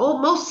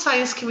most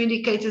science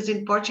communicators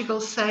in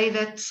Portugal say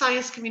that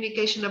science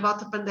communication about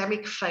the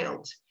pandemic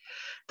failed,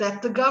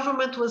 that the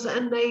government was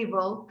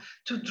unable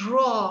to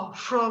draw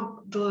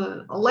from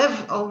the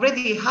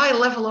already high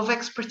level of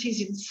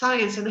expertise in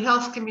science and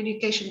health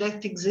communication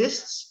that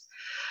exists,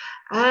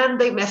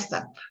 and they messed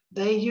up.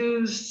 They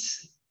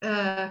used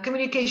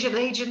communication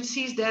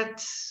agencies that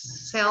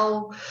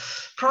sell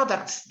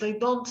products. They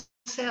don't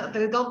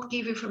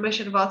give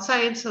information about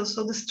science.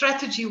 So the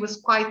strategy was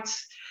quite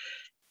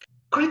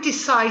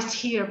criticized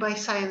here by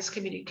science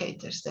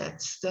communicators.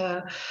 That's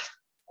the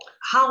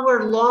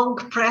hour-long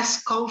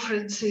press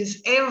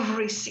conferences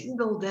every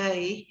single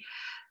day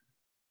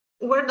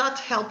were not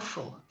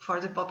helpful for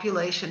the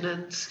population,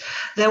 and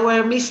there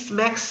were missed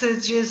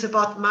messages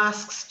about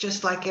masks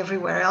just like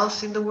everywhere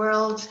else in the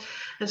world.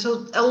 And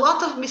so a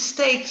lot of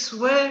mistakes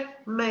were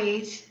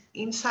made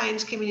in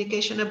science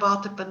communication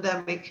about the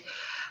pandemic,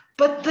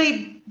 but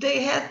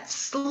they had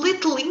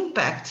little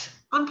impact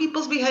on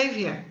people's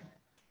behavior.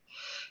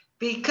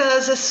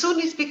 Because as soon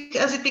as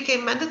it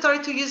became mandatory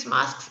to use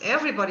masks,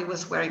 everybody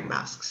was wearing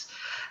masks.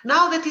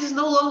 Now that is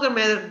no longer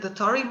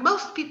mandatory,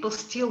 most people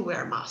still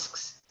wear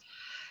masks.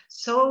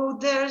 So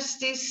there's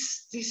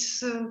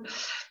this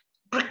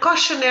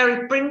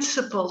precautionary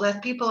principle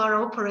that people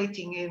are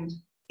operating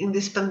in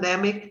this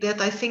pandemic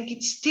that I think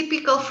it's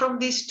typical from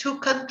these two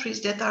countries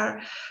that are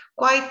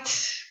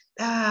quite,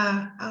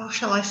 how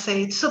shall I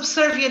say it,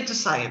 subservient to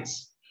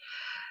science.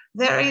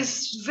 There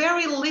is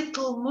very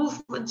little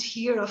movement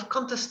here of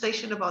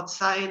contestation about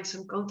science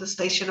and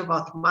contestation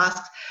about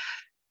masks.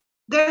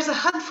 There's a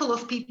handful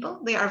of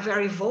people, they are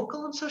very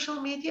vocal on social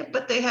media,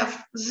 but they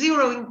have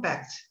zero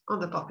impact on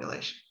the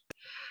population.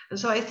 And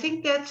so I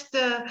think that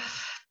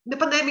the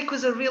pandemic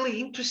was a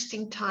really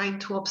interesting time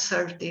to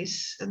observe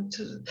this and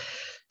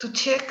to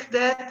check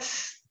that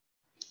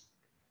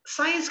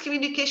science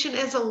communication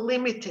has a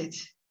limited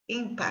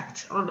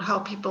impact on how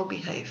people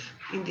behave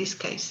in this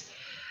case.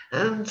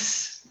 And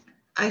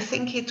I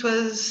think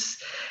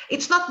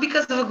it's not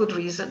because of a good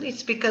reason.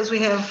 It's because we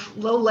have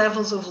low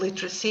levels of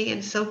literacy,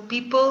 and so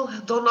people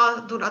do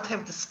not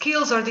have the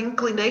skills or the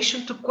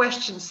inclination to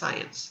question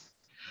science.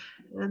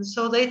 And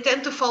so they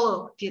tend to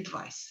follow the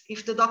advice.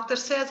 If the doctor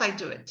says, I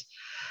do it.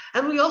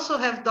 And we also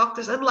have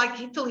doctors, unlike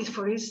Italy,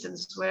 for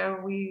instance,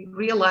 where we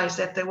realized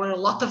that there were a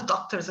lot of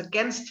doctors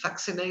against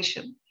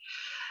vaccination,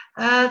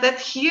 that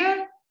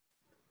here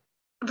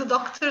the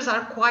doctors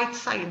are quite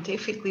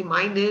scientifically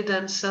minded,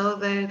 and so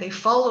they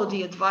follow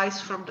the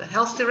advice from the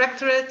health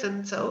directorate,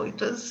 and so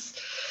it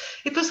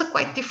was a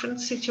quite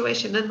different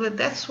situation, and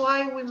that's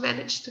why we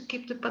managed to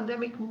keep the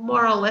pandemic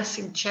more or less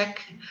in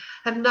check.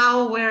 And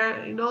now,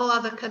 where in all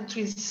other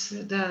countries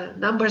the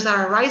numbers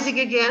are rising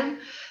again,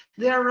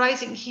 they are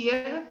rising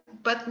here,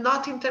 but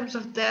not in terms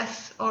of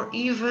death or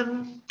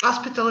even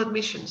hospital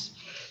admissions,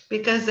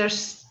 because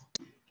there's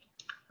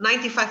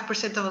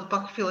 95% of the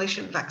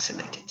population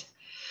vaccinated.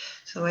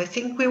 So I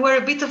think we were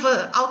a bit of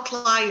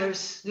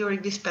outliers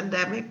during this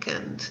pandemic,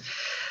 and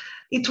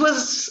it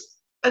was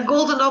a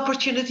golden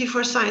opportunity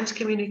for science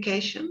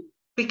communication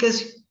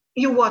because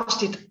you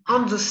watched it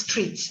on the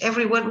streets.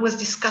 Everyone was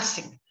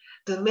discussing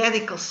the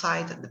medical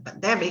side and the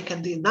pandemic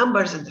and the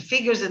numbers and the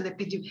figures and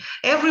the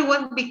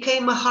everyone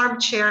became a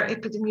armchair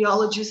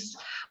epidemiologist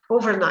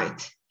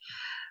overnight.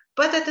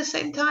 But at the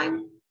same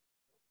time,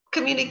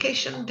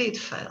 communication did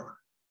fail,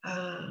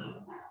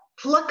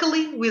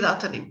 luckily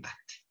without an impact.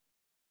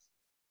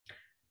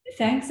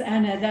 Thanks,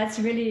 Anna. That's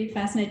really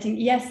fascinating.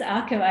 Yes,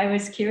 Arko, I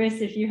was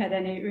curious if you had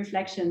any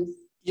reflections.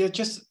 Yeah,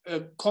 just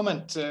a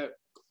comment.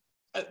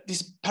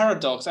 This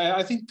paradox,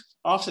 I think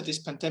after this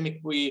pandemic,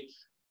 we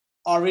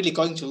are really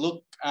going to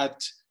look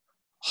at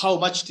how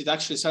much did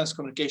actually science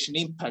communication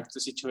impact the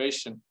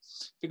situation.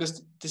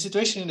 Because the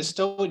situation in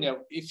Estonia,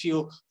 if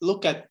you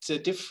look at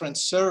different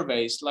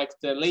surveys, like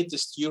the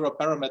latest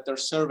Eurobarometer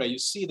survey, you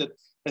see that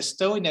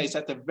Estonia is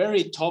at the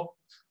very top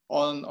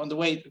on the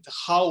way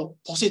how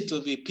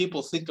positively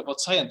people think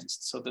about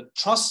scientists. So the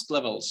trust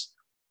levels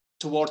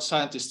towards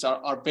scientists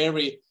are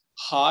very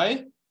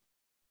high,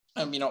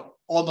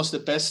 almost the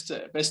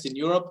best in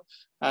Europe,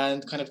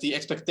 and kind of the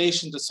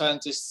expectation that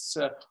scientists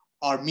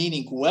are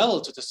meaning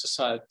well to the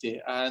society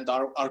and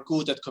are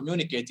good at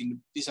communicating.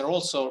 These are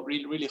also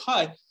really, really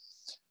high.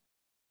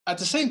 At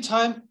the same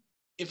time,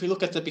 if we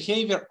look at the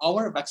behavior,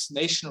 our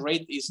vaccination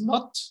rate is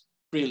not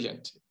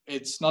brilliant.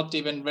 It's not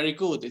even very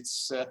good.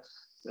 It's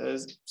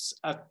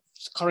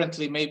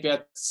currently maybe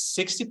at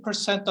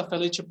 60% of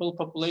eligible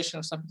population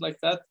or something like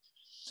that.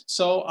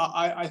 So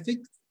I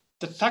think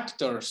the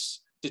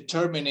factors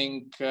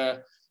determining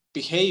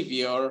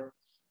behavior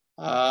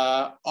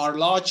are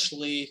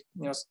largely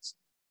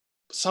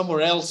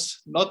somewhere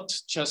else, not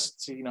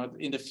just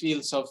in the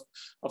fields of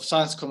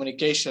science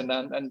communication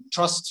and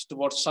trust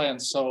towards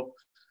science. So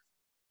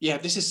yeah,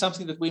 this is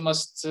something that we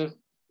must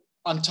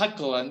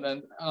untackle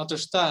and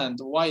understand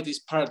why this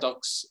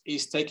paradox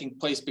is taking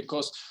place,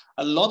 because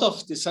a lot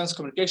of the science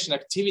communication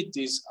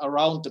activities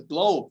around the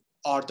globe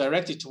are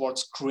directed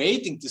towards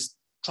creating this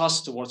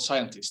trust towards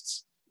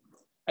scientists.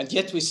 And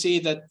yet we see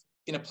that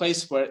in a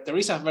place where there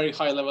is a very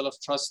high level of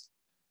trust,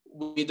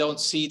 we don't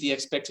see the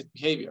expected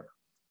behavior.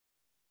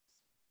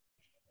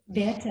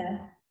 Birte.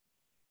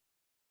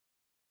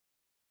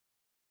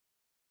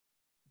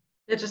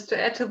 Yeah, just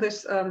to add to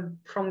this,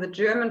 from the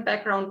German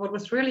background, what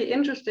was really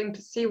interesting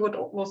to see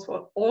was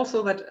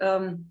also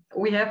that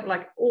we have,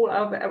 like all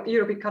other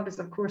European countries,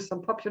 of course,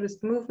 some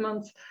populist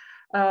movements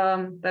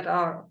that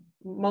are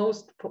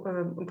most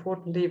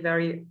importantly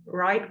very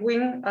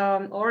right-wing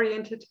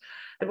oriented.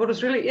 And what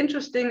was really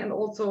interesting and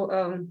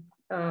also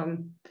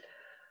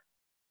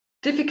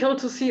difficult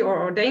to see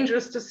or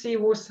dangerous to see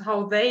was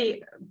how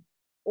they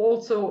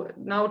also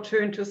now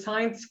turn to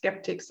science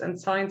skeptics and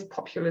science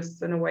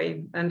populists in a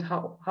way, and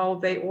how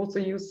they also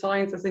use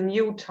science as a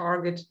new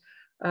target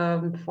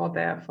for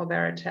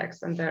their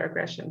attacks and their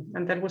aggression.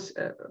 And that was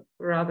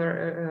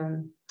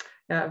rather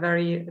a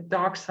very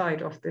dark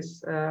side of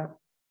this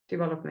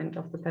development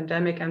of the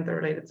pandemic and the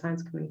related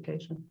science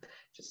communication,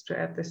 just to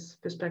add this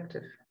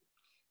perspective.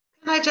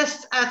 Can I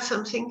just add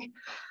something?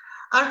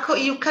 Arko,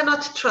 you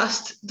cannot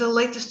trust the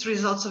latest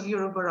results of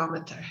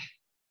Eurobarometer.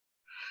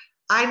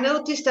 I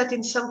noticed that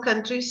in some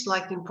countries,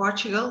 like in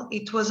Portugal,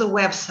 it was a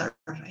web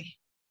survey.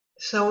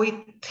 So it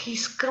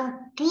is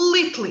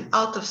completely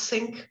out of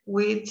sync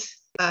with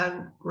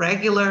a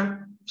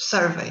regular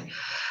survey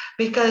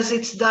because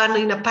it's done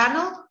in a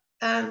panel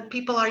and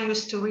people are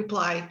used to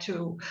reply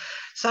to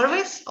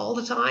surveys all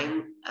the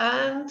time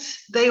and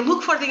they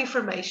look for the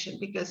information,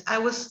 because I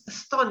was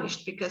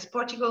astonished because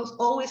Portugal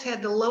always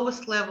had the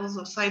lowest levels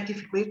of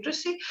scientific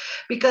literacy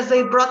because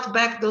they brought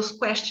back those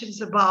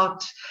questions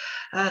about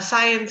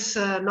science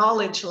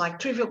knowledge like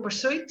Trivial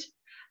Pursuit.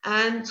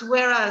 And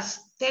whereas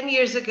 10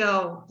 years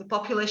ago, the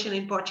population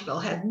in Portugal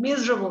had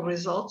miserable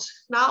results,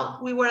 now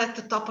we were at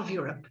the top of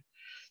Europe.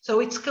 So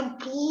it's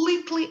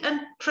completely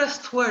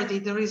untrustworthy,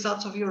 the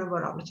results of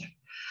Eurobarometer.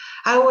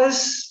 I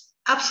was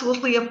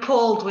absolutely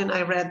appalled when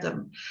I read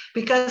them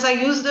because I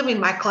use them in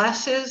my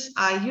classes.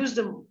 I use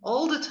them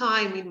all the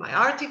time in my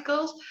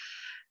articles.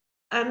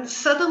 And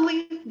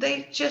suddenly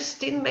they just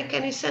didn't make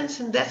any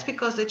sense. And that's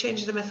because they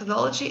changed the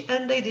methodology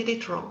and they did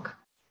it wrong.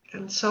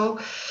 And so,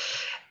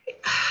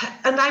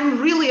 and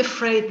I'm really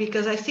afraid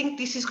because I think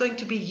this is going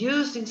to be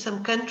used in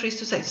some countries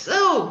to say,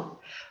 so,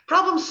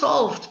 problem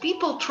solved,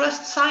 people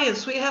trust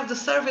science, we have the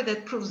survey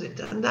that proves it.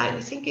 And I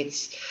think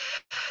it's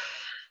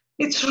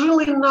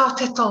really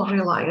not at all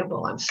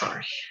reliable, I'm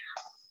sorry.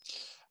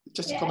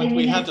 Just a comment,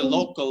 we had a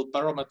local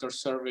barometer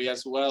survey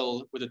as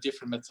well with a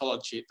different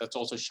methodology that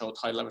also showed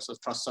high levels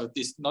of trust. So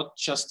this is not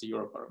just the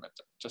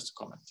Eurobarometer, just a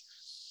comment.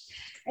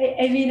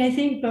 I mean, I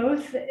think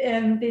both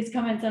these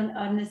comments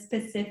on a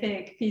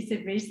specific piece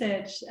of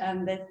research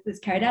that was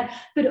carried out,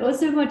 but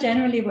also more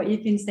generally what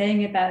you've been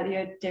saying about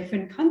your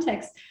different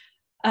contexts.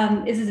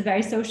 This is a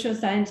very social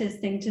scientist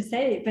thing to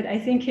say, but I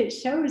think it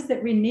shows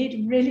that we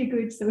need really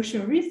good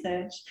social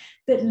research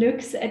that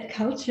looks at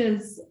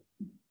cultures,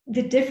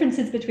 the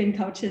differences between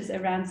cultures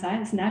around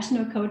science,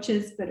 national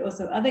cultures, but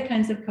also other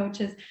kinds of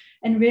cultures,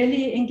 and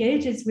really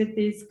engages with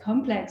these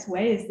complex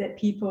ways that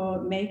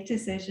people make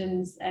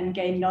decisions and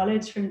gain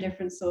knowledge from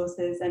different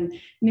sources and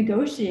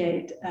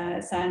negotiate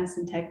science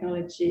and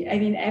technology. I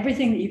mean,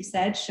 everything that you've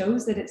said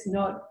shows that it's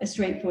not a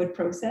straightforward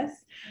process,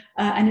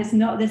 and it's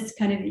not this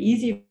kind of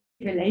easy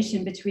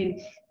relation between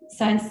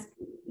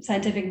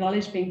scientific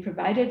knowledge being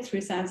provided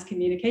through science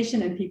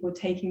communication and people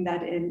taking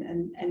that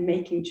in and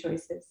making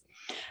choices.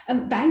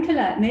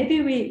 Bankole,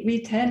 maybe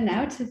we turn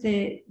now to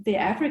the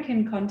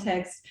African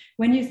context.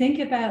 When you think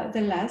about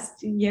the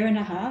last year and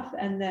a half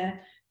and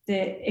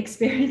the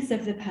experience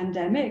of the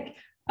pandemic,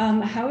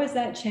 how has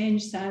that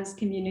changed science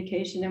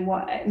communication, and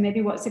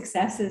what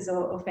successes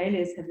or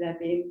failures have there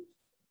been?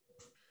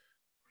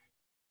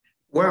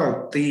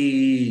 Well,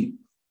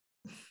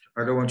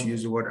 I don't want to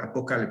use the word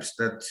apocalypse,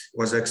 that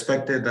was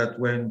expected that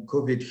when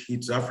COVID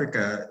hits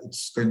Africa,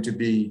 it's going to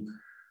be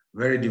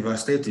very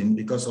devastating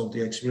because of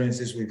the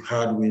experiences we've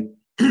had with,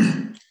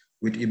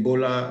 with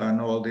Ebola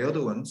and all the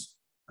other ones.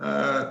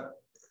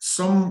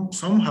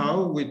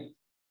 Somehow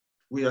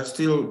we are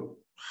still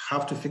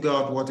have to figure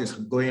out what is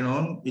going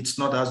on. It's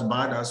not as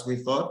bad as we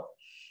thought.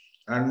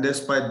 And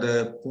despite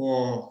the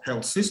poor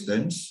health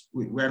systems,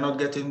 we are not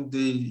getting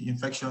the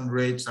infection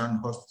rates and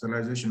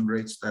hospitalization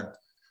rates that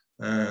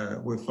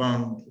we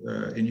found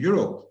in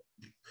Europe.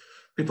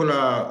 People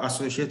are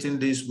associating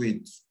this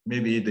with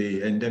maybe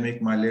the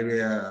endemic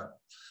malaria,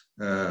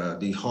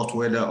 the hot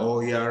weather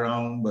all year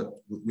round, but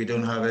we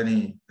don't have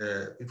any,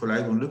 people are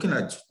even looking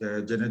at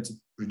genetic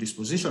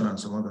predisposition and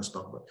some other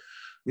stuff, but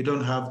we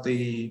don't have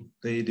the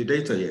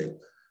data yet.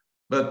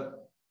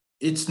 But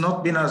it's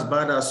not been as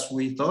bad as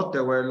we thought.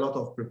 There were a lot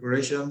of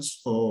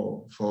preparations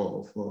for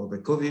the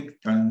COVID,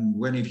 and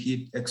when it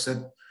hit,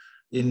 except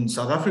in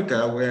South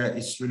Africa, where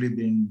it's really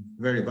been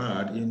very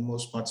bad. In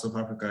most parts of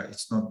Africa,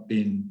 it's not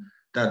been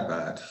that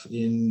bad.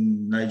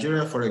 In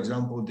Nigeria, for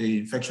example, the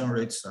infection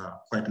rates are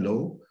quite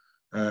low.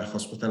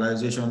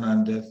 Hospitalization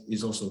and death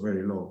is also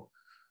very low.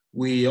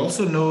 We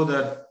also know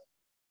that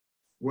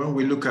when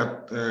we look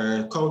at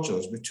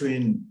cultures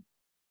between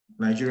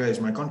Nigeria is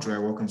my country, I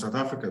work in South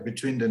Africa.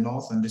 Between the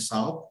North and the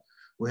South,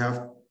 we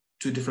have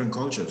two different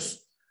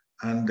cultures,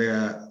 and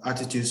their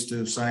attitudes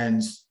to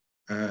science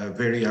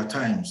vary at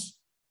times.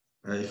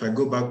 If I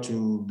go back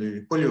to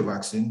the polio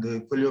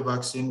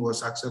vaccine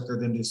was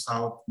accepted in the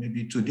South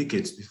maybe 2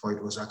 decades before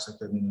it was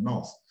accepted in the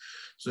North.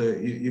 So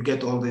you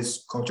get all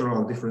these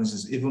cultural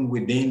differences even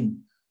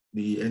within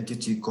the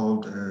entity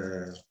called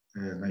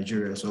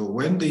Nigeria. So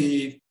when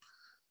the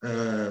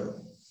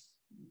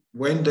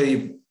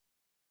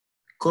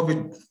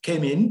COVID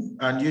came in,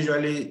 and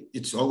usually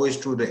it's always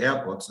through the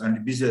airports, and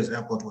the busiest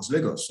airport was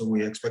Lagos. So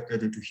we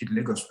expected it to hit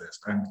Lagos first.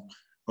 And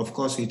of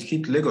course it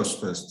hit Lagos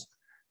first.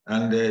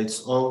 And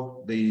it's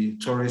all the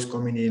tourists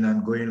coming in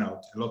and going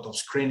out, a lot of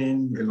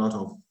screening, a lot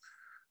of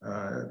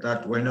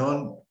that went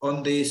on.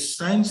 On the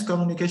science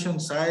communication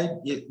side,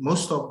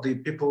 most of the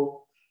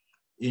people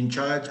in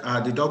charge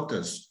are the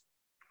doctors,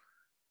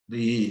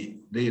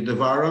 the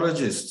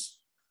virologists.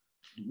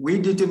 We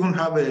didn't even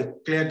have a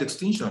clear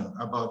distinction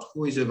about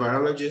who is a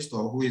virologist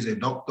or who is a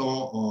doctor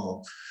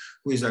or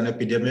who is an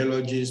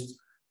epidemiologist.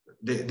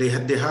 They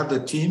had the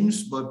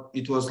teams, but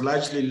it was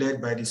largely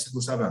led by the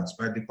civil servants,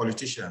 by the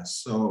politicians.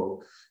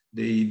 So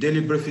the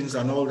daily briefings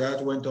and all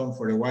that went on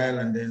for a while,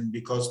 and then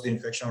because the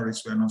infection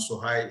rates were not so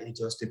high, it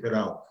just tapered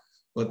out.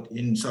 But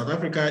in South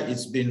Africa,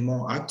 it's been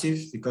more active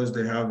because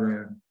they have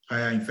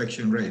higher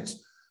infection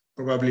rates,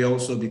 probably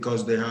also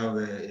because they have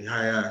a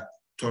higher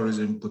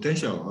tourism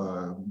potential,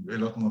 a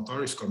lot more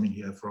tourists coming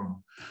here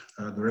from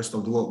the rest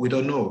of the world. We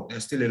don't know.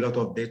 There's still a lot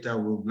of data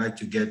we would like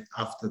to get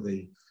after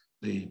the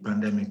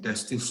pandemic.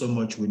 There's still so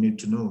much we need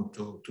to know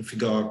to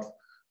figure out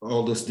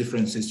all those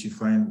differences you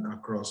find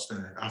across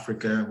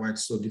Africa, why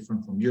it's so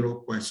different from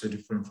Europe, why it's so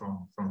different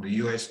from the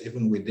US,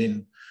 even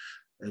within.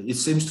 It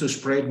seems to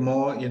spread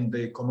more in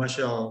the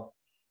commercial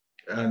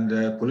and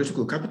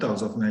political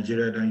capitals of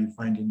Nigeria than you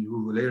find in the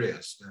rural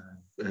areas.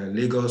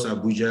 Lagos,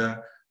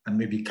 Abuja, and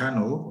maybe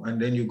Kano,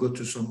 and then you go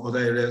to some other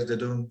areas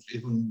that don't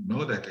even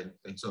know that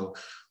anything. So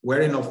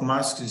wearing of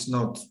masks is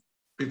not,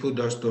 people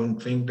just don't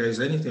think there's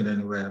anything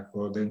anywhere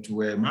for them to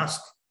wear a mask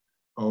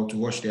or to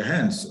wash their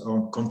hands.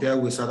 Or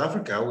compared with South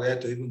Africa, where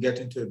to even get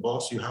into a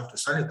bus, you have to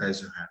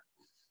sanitize your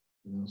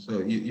hand. So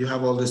you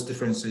have all these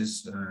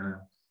differences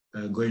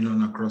going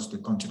on across the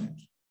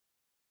continent.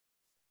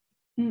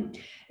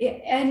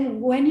 And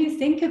when you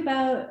think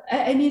about,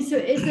 I mean, so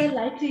is there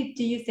likely,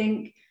 do you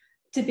think,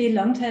 to be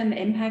long-term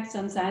impacts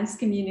on science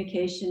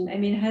communication? I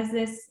mean, has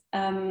this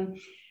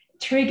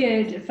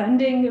triggered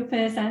funding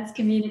for science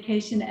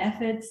communication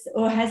efforts,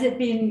 or has it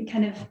been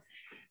kind of,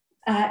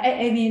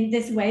 I mean,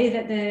 this way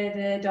that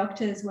the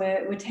doctors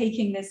were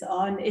taking this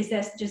on, is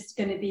this just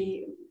going to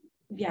be,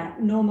 yeah,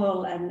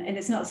 normal, and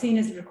it's not seen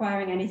as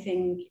requiring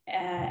anything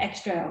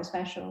extra or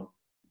special?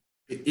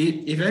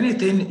 If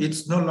anything,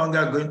 it's no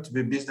longer going to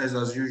be business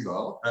as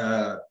usual.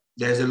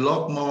 There's a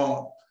lot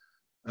more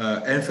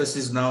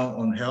emphasis now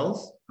on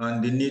health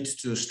and the need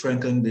to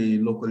strengthen the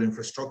local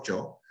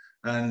infrastructure.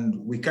 And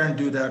we can't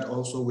do that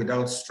also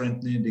without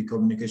strengthening the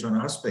communication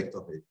aspect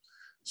of it.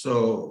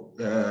 So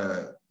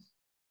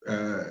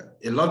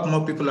a lot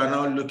more people are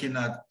now looking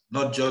at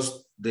not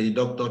just the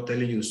doctor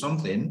telling you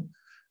something,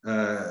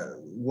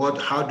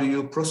 how do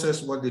you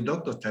process what the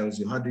doctor tells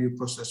you? How do you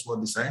process what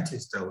the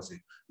scientist tells you?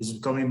 It's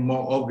becoming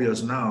more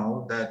obvious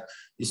now that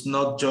it's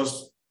not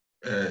just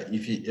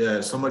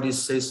if somebody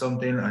says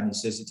something and he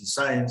says it is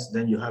science,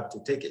 then you have to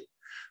take it.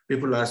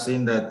 People are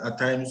saying that at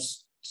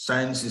times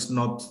science is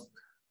not,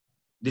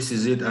 this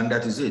is it and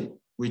that is it,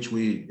 which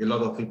a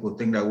lot of people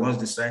think that once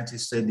the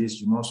scientists say this,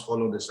 you must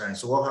follow the science.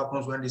 So what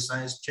happens when the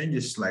science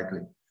changes slightly?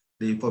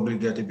 The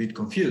public get a bit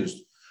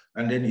confused,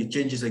 and then it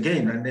changes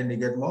again, and then they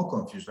get more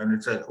confused, and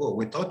it's like, oh,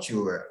 we thought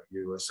you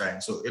were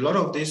science. So a lot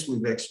of this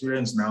we've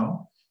experienced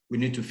now. We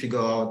need to figure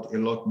out a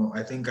lot more.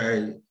 I think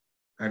I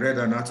read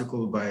an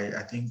article by,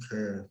 I think,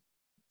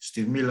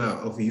 Steve Miller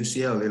of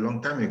UCL a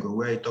long time ago,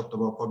 where he talked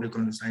about public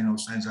understanding of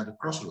science at the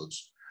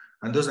crossroads.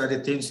 And those are the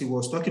things he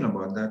was talking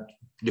about, that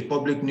the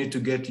public need to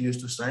get used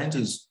to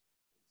scientists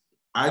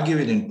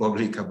arguing in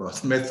public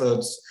about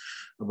methods,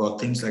 about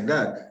things like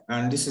that.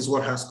 And this is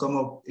what has come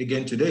up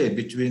again today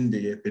between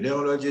the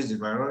epidemiologists, the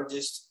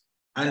virologists,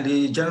 and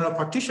the general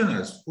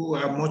practitioners, who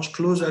are much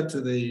closer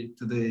to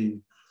the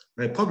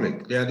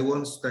public. They are the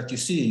ones that you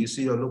see. You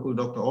see your local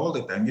doctor all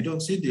the time. You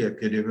don't see the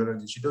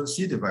epidemiologist. You don't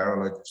see the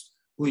virologist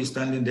who is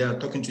standing there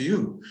talking to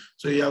you.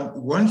 So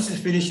once he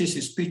finishes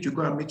his speech, you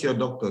go and meet your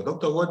doctor.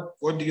 Doctor,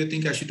 what do you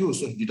think I should do?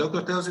 So the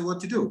doctor tells you what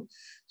to do.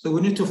 So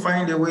we need to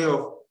find a way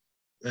of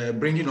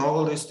bringing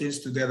all these things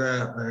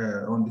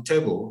together on the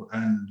table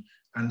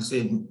and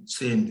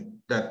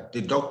saying that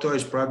the doctor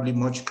is probably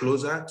much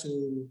closer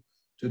to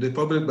the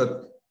public,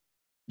 but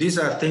these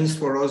are things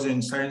for us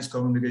in science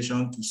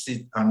communication to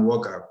sit and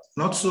work out.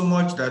 Not so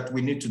much that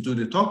we need to do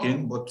the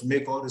talking, but to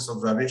make all these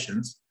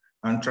observations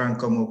and try and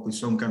come up with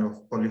some kind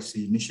of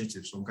policy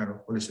initiative, some kind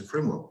of policy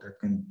framework that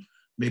can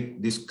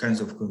make these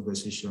kinds of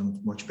conversations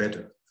much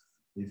better.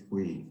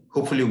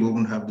 Hopefully we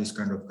won't have this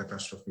kind of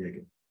catastrophe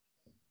again.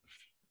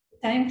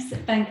 Thanks,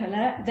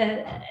 Bankole.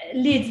 That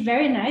leads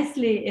very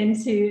nicely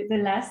into the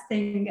last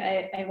thing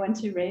I want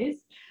to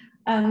raise.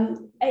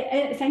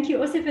 I thank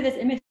you also for this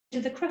image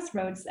of the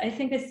crossroads. I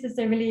think this is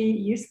a really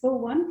useful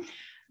one.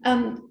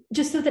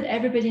 Just so that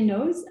everybody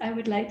knows, I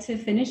would like to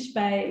finish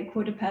by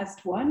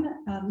 1:15.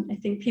 I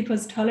think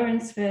people's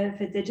tolerance for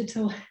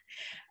digital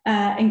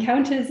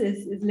encounters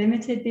is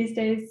limited these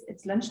days.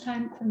 It's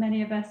lunchtime for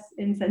many of us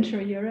in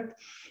Central Europe.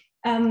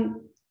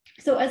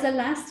 So as a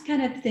last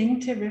kind of thing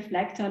to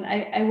reflect on,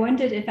 I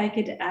wondered if I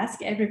could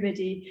ask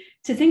everybody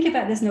to think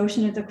about this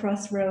notion of the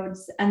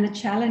crossroads and the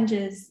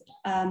challenges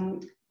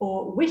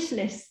or wish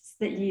lists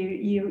that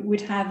you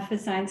would have for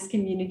science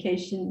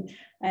communication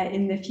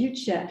in the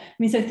future. I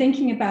mean, so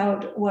thinking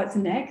about what's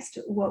next,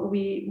 what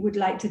we would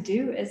like to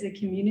do as a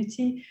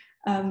community,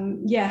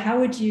 how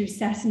would you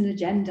set an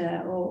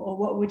agenda, or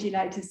what would you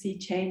like to see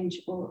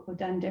change or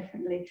done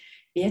differently?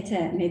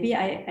 Birte, maybe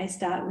I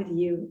start with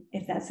you,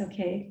 if that's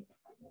okay.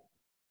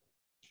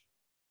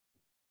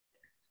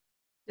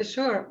 Yeah,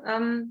 sure.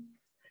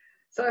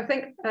 So I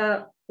think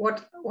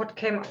what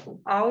came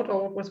out,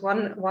 or was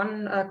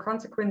one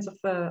consequence of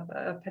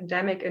the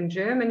pandemic in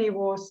Germany,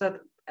 was that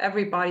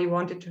everybody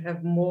wanted to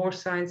have more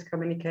science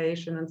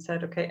communication and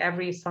said, okay,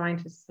 every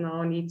scientist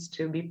now needs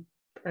to be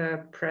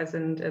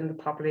present in the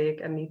public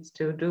and needs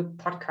to do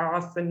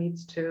podcasts and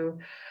needs to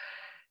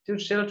do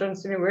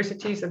children's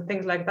universities and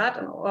things like that.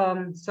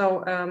 And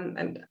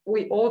and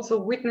we also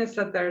witnessed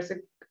that there's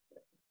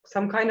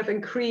some kind of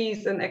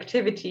increase in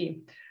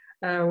activity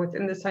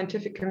within the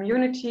scientific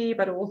community,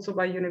 but also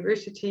by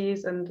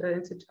universities and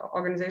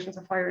organizations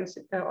of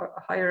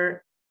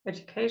higher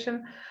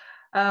education.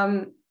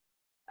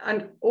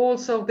 And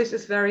also this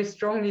is very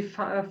strongly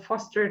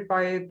fostered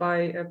by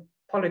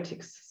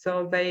politics.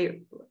 So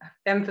they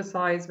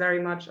emphasize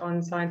very much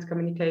on science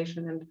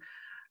communication and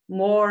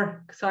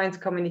more science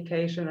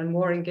communication and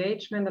more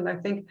engagement. And I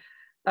think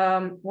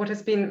what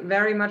has been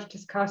very much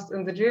discussed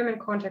in the German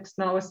context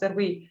now is that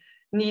we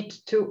need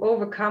to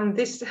overcome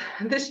this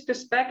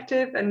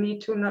perspective and need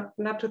to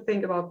not to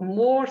think about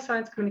more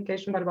science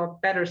communication, but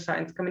about better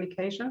science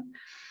communication.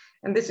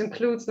 And this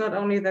includes not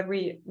only that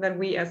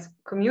we as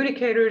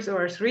communicators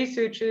or as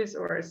researchers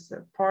or as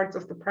parts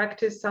of the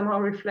practice somehow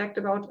reflect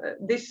about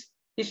this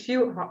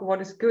issue, what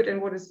is good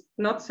and what is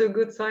not so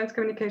good science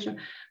communication,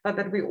 but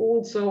that we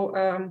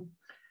also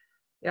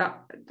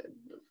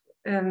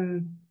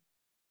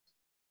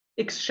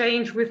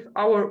exchange with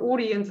our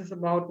audiences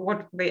about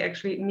what they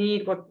actually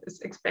need, what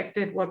is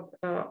expected,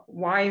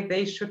 why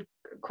they should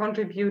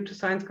contribute to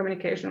science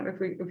communication. If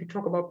we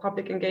talk about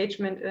public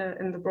engagement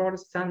in the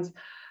broadest sense,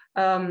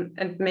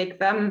 and make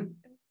them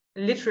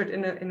literate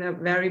in a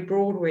very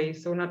broad way.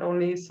 So not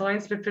only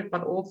science literate,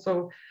 but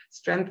also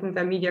strengthen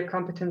their media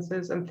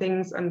competences and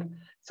things. And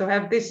so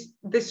have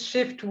this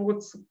shift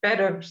towards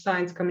better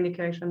science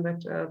communication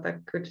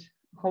that could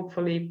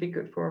hopefully be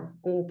good for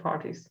all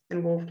parties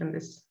involved in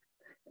this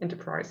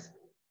enterprise.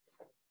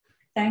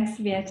 Thanks,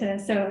 Birte.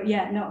 So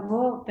yeah, not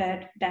more,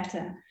 but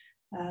better.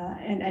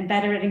 And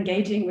better at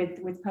engaging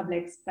with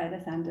publics by the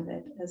sound of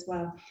it as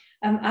well.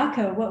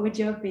 Arko, what would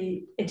your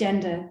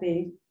agenda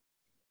be?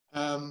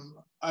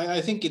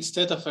 I think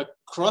instead of a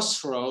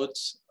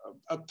crossroads,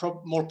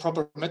 more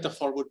proper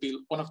metaphor would be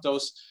one of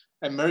those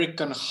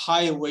American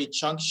highway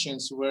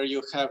junctions where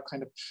you have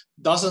kind of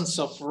dozens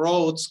of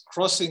roads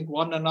crossing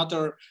one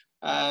another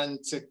and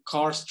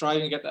cars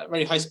driving at a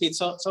very high speed.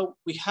 So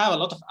we have a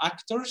lot of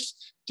actors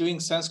doing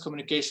science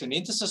communication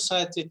in the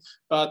society,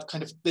 but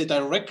kind of the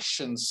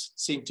directions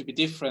seem to be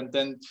different,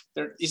 and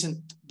there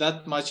isn't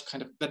that much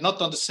they're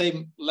not on the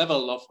same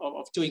level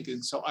of doing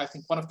things. So I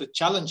think one of the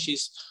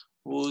challenges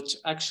would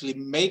actually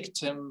make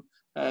them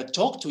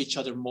talk to each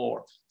other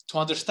more, to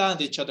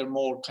understand each other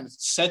more, kind of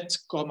set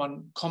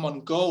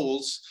common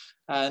goals,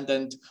 and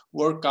then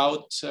work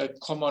out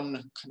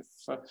common kind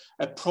of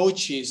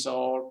approaches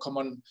or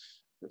common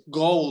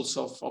goals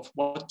of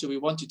what do we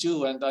want to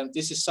do. And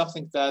this is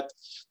something that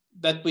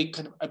we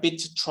kind of a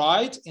bit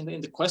tried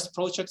in the Quest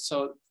project.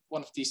 So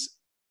one of these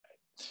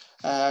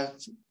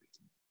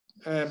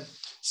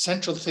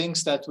central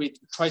things that we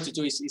try to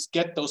do is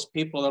get those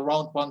people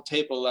around one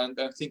table and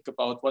think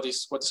about what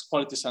is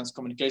quality science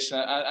communication.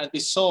 And we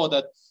saw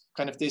that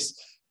kind of this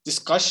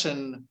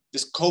discussion,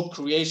 this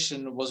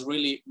co-creation was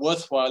really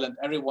worthwhile, and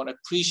everyone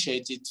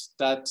appreciated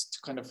that, to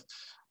kind of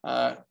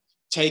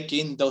take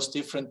in those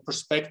different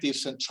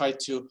perspectives and try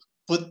to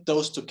put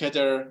those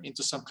together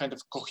into some kind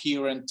of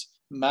coherent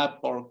map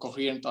or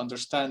coherent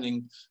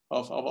understanding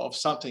of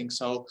something.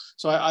 So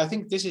I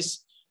think this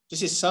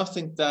is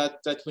something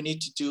that we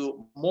need to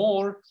do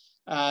more.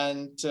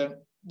 And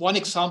one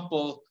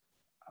example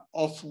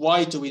of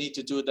why do we need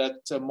to do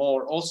that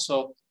more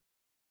also,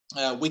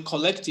 we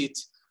collected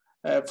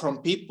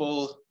from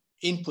people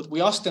input.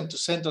 We asked them to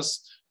send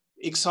us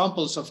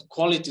examples of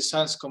quality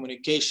science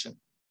communication.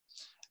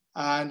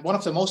 And one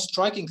of the most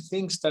striking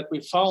things that we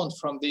found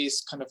from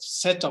this kind of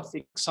set of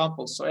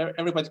examples, so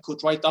everybody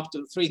could write up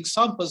to 3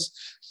 examples,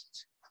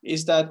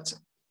 is that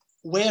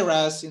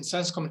whereas in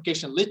science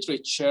communication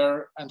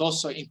literature and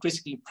also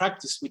increasingly in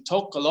practice, we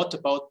talk a lot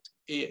about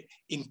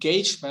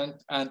engagement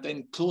and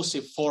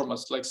inclusive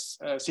formats like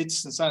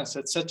citizen science,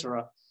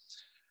 etc.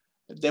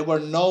 There were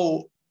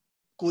no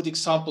good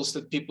examples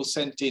that people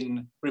sent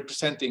in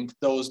representing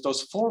those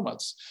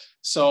formats.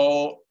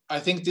 So I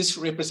think this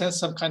represents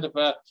some kind of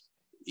a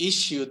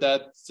issue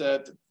that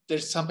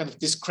there's some kind of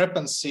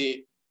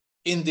discrepancy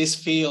in this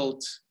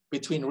field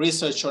between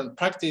research and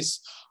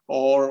practice,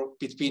 or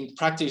between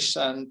practice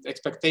and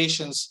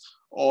expectations,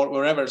 or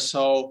wherever.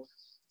 So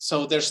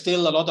there's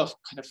still a lot of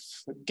kind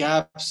of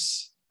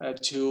gaps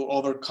to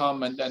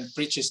overcome and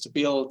bridges to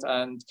build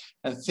and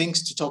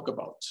things to talk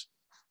about.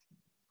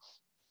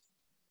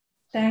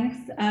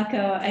 Thanks,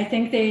 Arko. I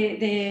think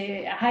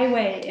the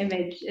highway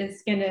image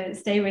is going to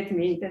stay with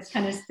me, this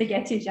kind of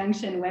spaghetti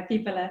junction where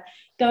people are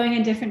going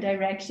in different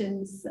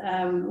directions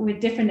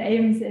with different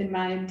aims in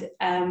mind,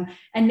 and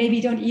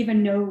maybe don't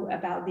even know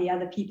about the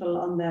other people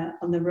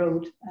on the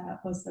road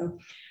also.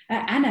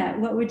 Anna,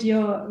 what would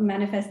your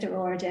manifesto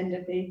or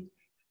agenda be?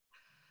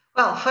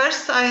 Well,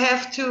 first I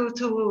have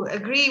to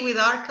agree with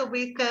Arko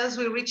because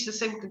we reach the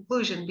same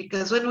conclusion.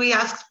 Because when we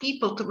asked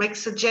people to make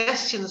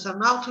suggestions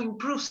on how to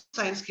improve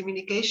science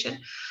communication,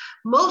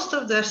 most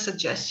of their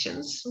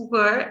suggestions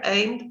were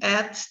aimed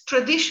at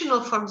traditional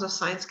forms of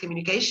science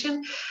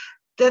communication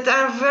that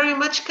are very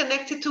much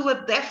connected to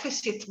a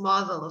deficit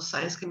model of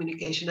science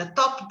communication, a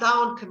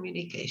top-down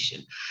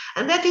communication.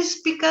 And that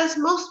is because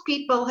most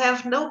people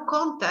have no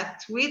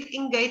contact with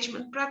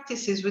engagement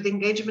practices, with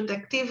engagement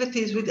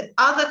activities, with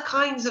other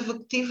kinds of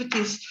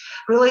activities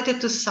related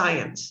to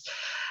science.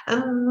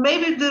 And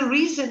maybe the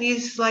reason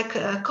is, like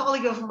a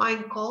colleague of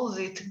mine calls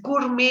it,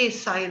 gourmet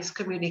science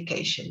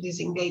communication, these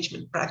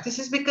engagement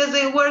practices, because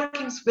they work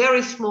in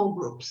very small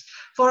groups,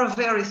 for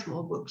very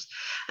small groups.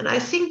 And I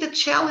think the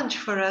challenge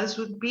for us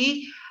would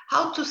be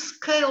how to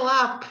scale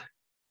up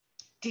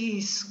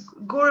this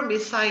gourmet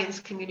science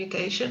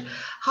communication,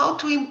 how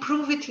to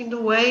improve it in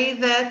a way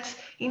that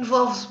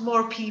involves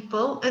more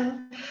people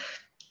and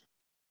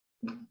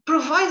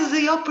provides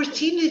the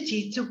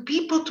opportunity to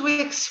people to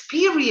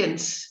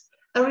experience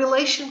a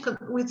relation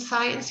with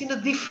science in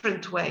a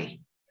different way.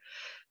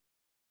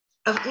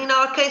 In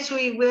our case,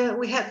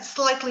 we had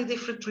slightly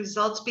different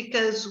results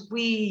because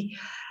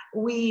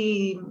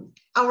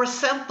our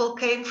sample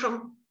came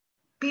from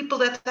people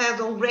that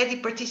had already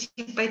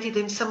participated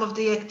in some of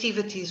the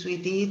activities we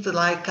did,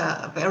 like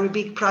a very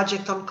big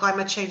project on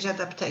climate change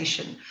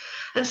adaptation.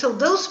 And so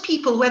those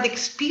people who had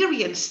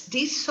experienced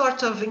these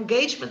sort of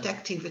engagement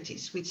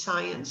activities with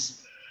science,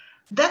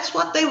 that's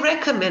what they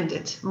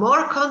recommended: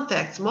 more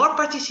contact, more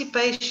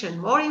participation,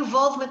 more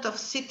involvement of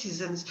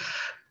citizens,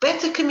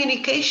 better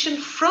communication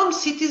from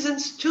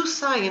citizens to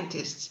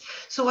scientists.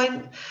 So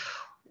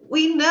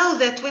we know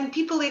that when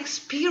people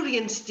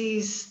experience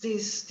these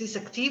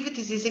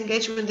activities, these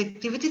engagement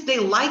activities, they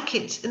like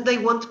it and they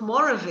want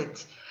more of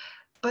it.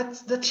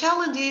 But the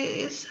challenge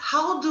is,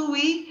 how do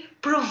we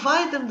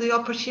provide them the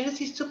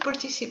opportunities to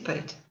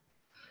participate?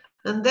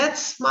 And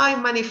that's my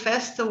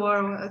manifesto,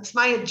 or it's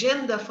my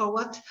agenda for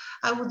what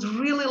I would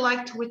really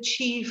like to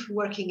achieve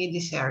working in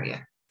this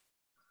area.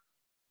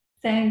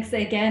 Thanks.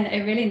 Again,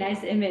 a really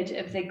nice image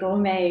of the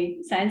gourmet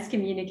science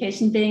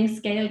communication being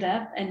scaled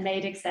up and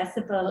made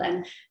accessible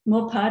and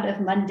more part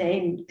of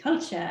mundane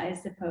culture, I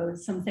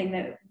suppose, something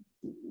that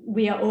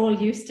we are all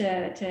used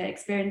to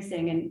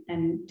experiencing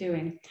and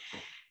doing.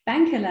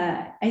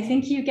 Bankole, I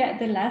think you get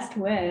the last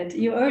word.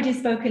 You already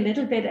spoke a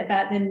little bit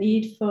about the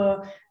need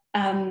for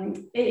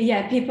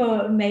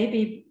people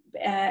maybe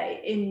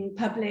in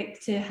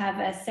public to have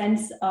a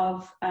sense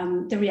of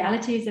the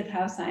realities of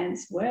how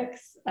science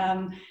works,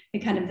 and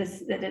kind of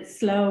that it's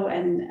slow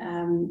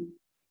and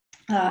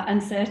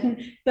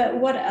uncertain. But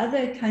what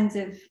other kinds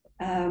of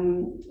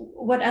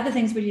what other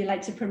things would you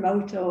like to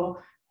promote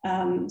or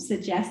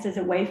suggest as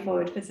a way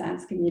forward for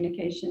science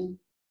communication?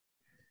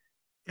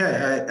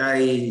 Yeah,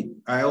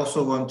 I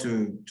also want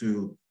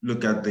to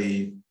look at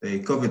the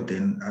COVID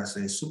thing as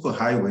a super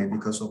highway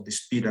because of the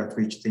speed at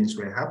which things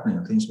were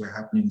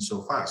happening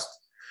so fast.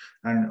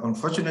 And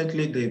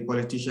unfortunately, the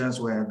politicians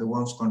were the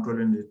ones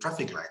controlling the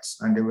traffic lights,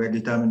 and they were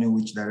determining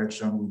which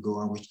direction we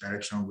go and which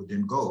direction we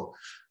didn't go.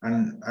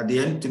 And at the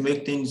end, to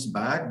make things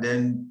bad,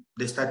 then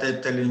they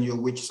started telling you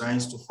which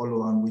science to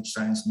follow and which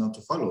science not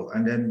to follow.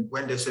 And then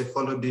when they say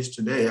follow this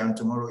today and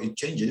tomorrow it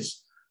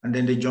changes, and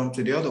then they jump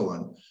to the other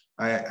one.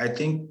 I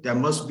think there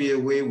must be a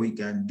way we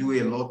can do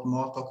a lot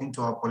more talking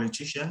to our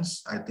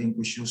politicians. I think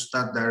we should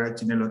start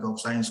directing a lot of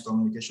science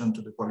communication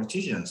to the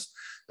politicians,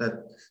 that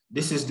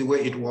this is the way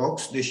it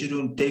works. They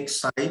shouldn't take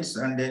sides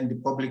and then the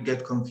public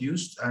get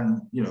confused.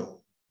 And, you know,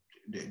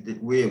 the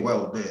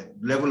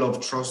level of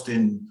trust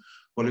in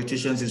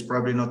politicians is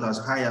probably not as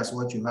high as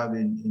what you have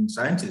in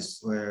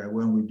scientists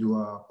when we do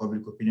our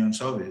public opinion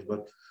surveys.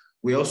 But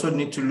we also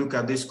need to look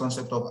at this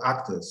concept of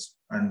actors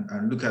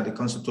and look at the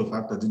concept of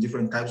actors, the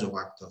different types of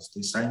actors,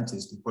 the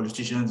scientists, the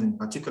politicians in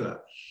particular,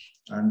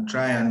 and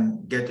try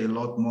and get a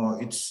lot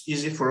more. It's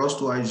easy for us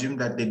to assume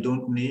that they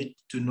don't need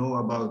to know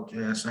about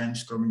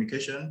science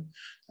communication,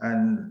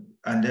 and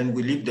then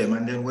we leave them.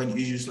 And then when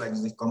issues like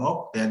this come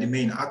up, they are the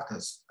main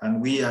actors,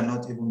 and we are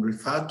not even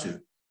referred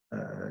to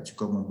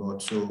come on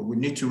board. So we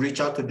need to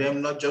reach out to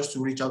them, not just to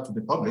reach out to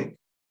the public.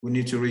 We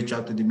need to reach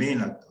out to the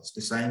main actors,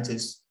 the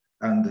scientists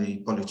and the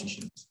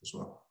politicians as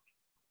well.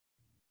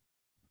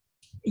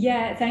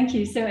 Yeah, thank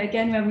you. So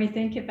again, when we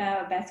think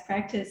about best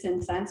practice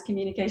in science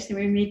communication,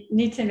 we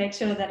need to make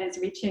sure that it's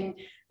reaching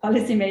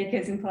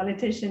policymakers and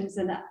politicians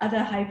and other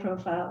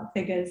high-profile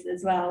figures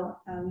as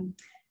well.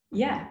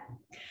 Yeah,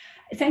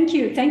 thank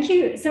you. Thank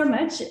you so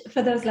much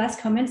for those last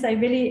comments. I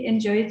really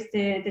enjoyed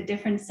the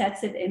different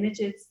sets of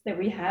images that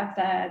we have,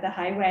 the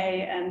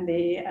highway and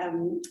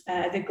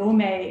the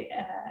gourmet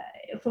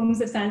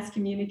forms of science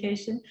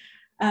communication.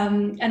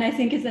 And I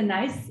think it's a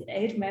nice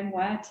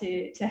aide-memoire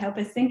to help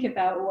us think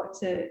about what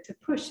to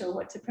push or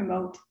what to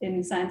promote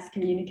in science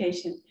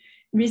communication,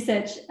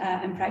 research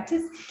and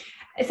practice.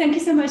 Thank you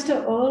so much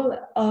to all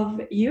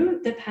of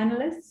you, the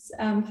panelists,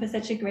 for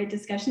such a great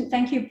discussion.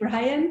 Thank you,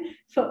 Brian,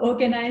 for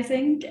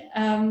organizing.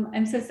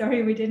 I'm so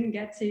sorry we didn't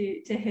get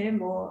to hear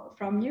more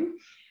from you.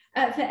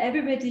 For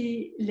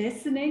everybody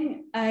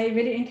listening, I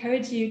really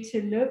encourage you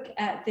to look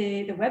at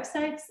the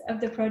websites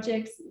of the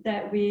projects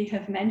that we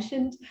have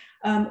mentioned,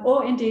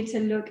 or indeed to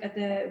look at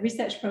the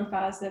research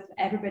profiles of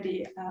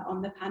everybody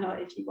on the panel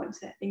if you want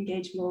to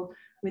engage more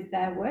with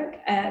their work.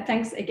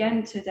 Thanks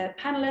again to the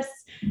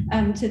panelists,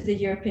 to the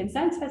European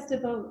Science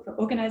Festival for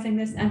organizing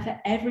this, and for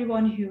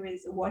everyone who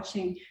is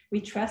watching. We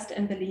trust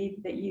and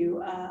believe that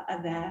you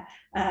are there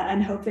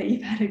and hope that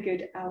you've had a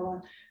good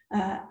hour.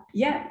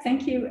 Yeah,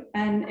 thank you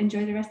and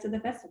enjoy the rest of the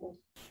festival.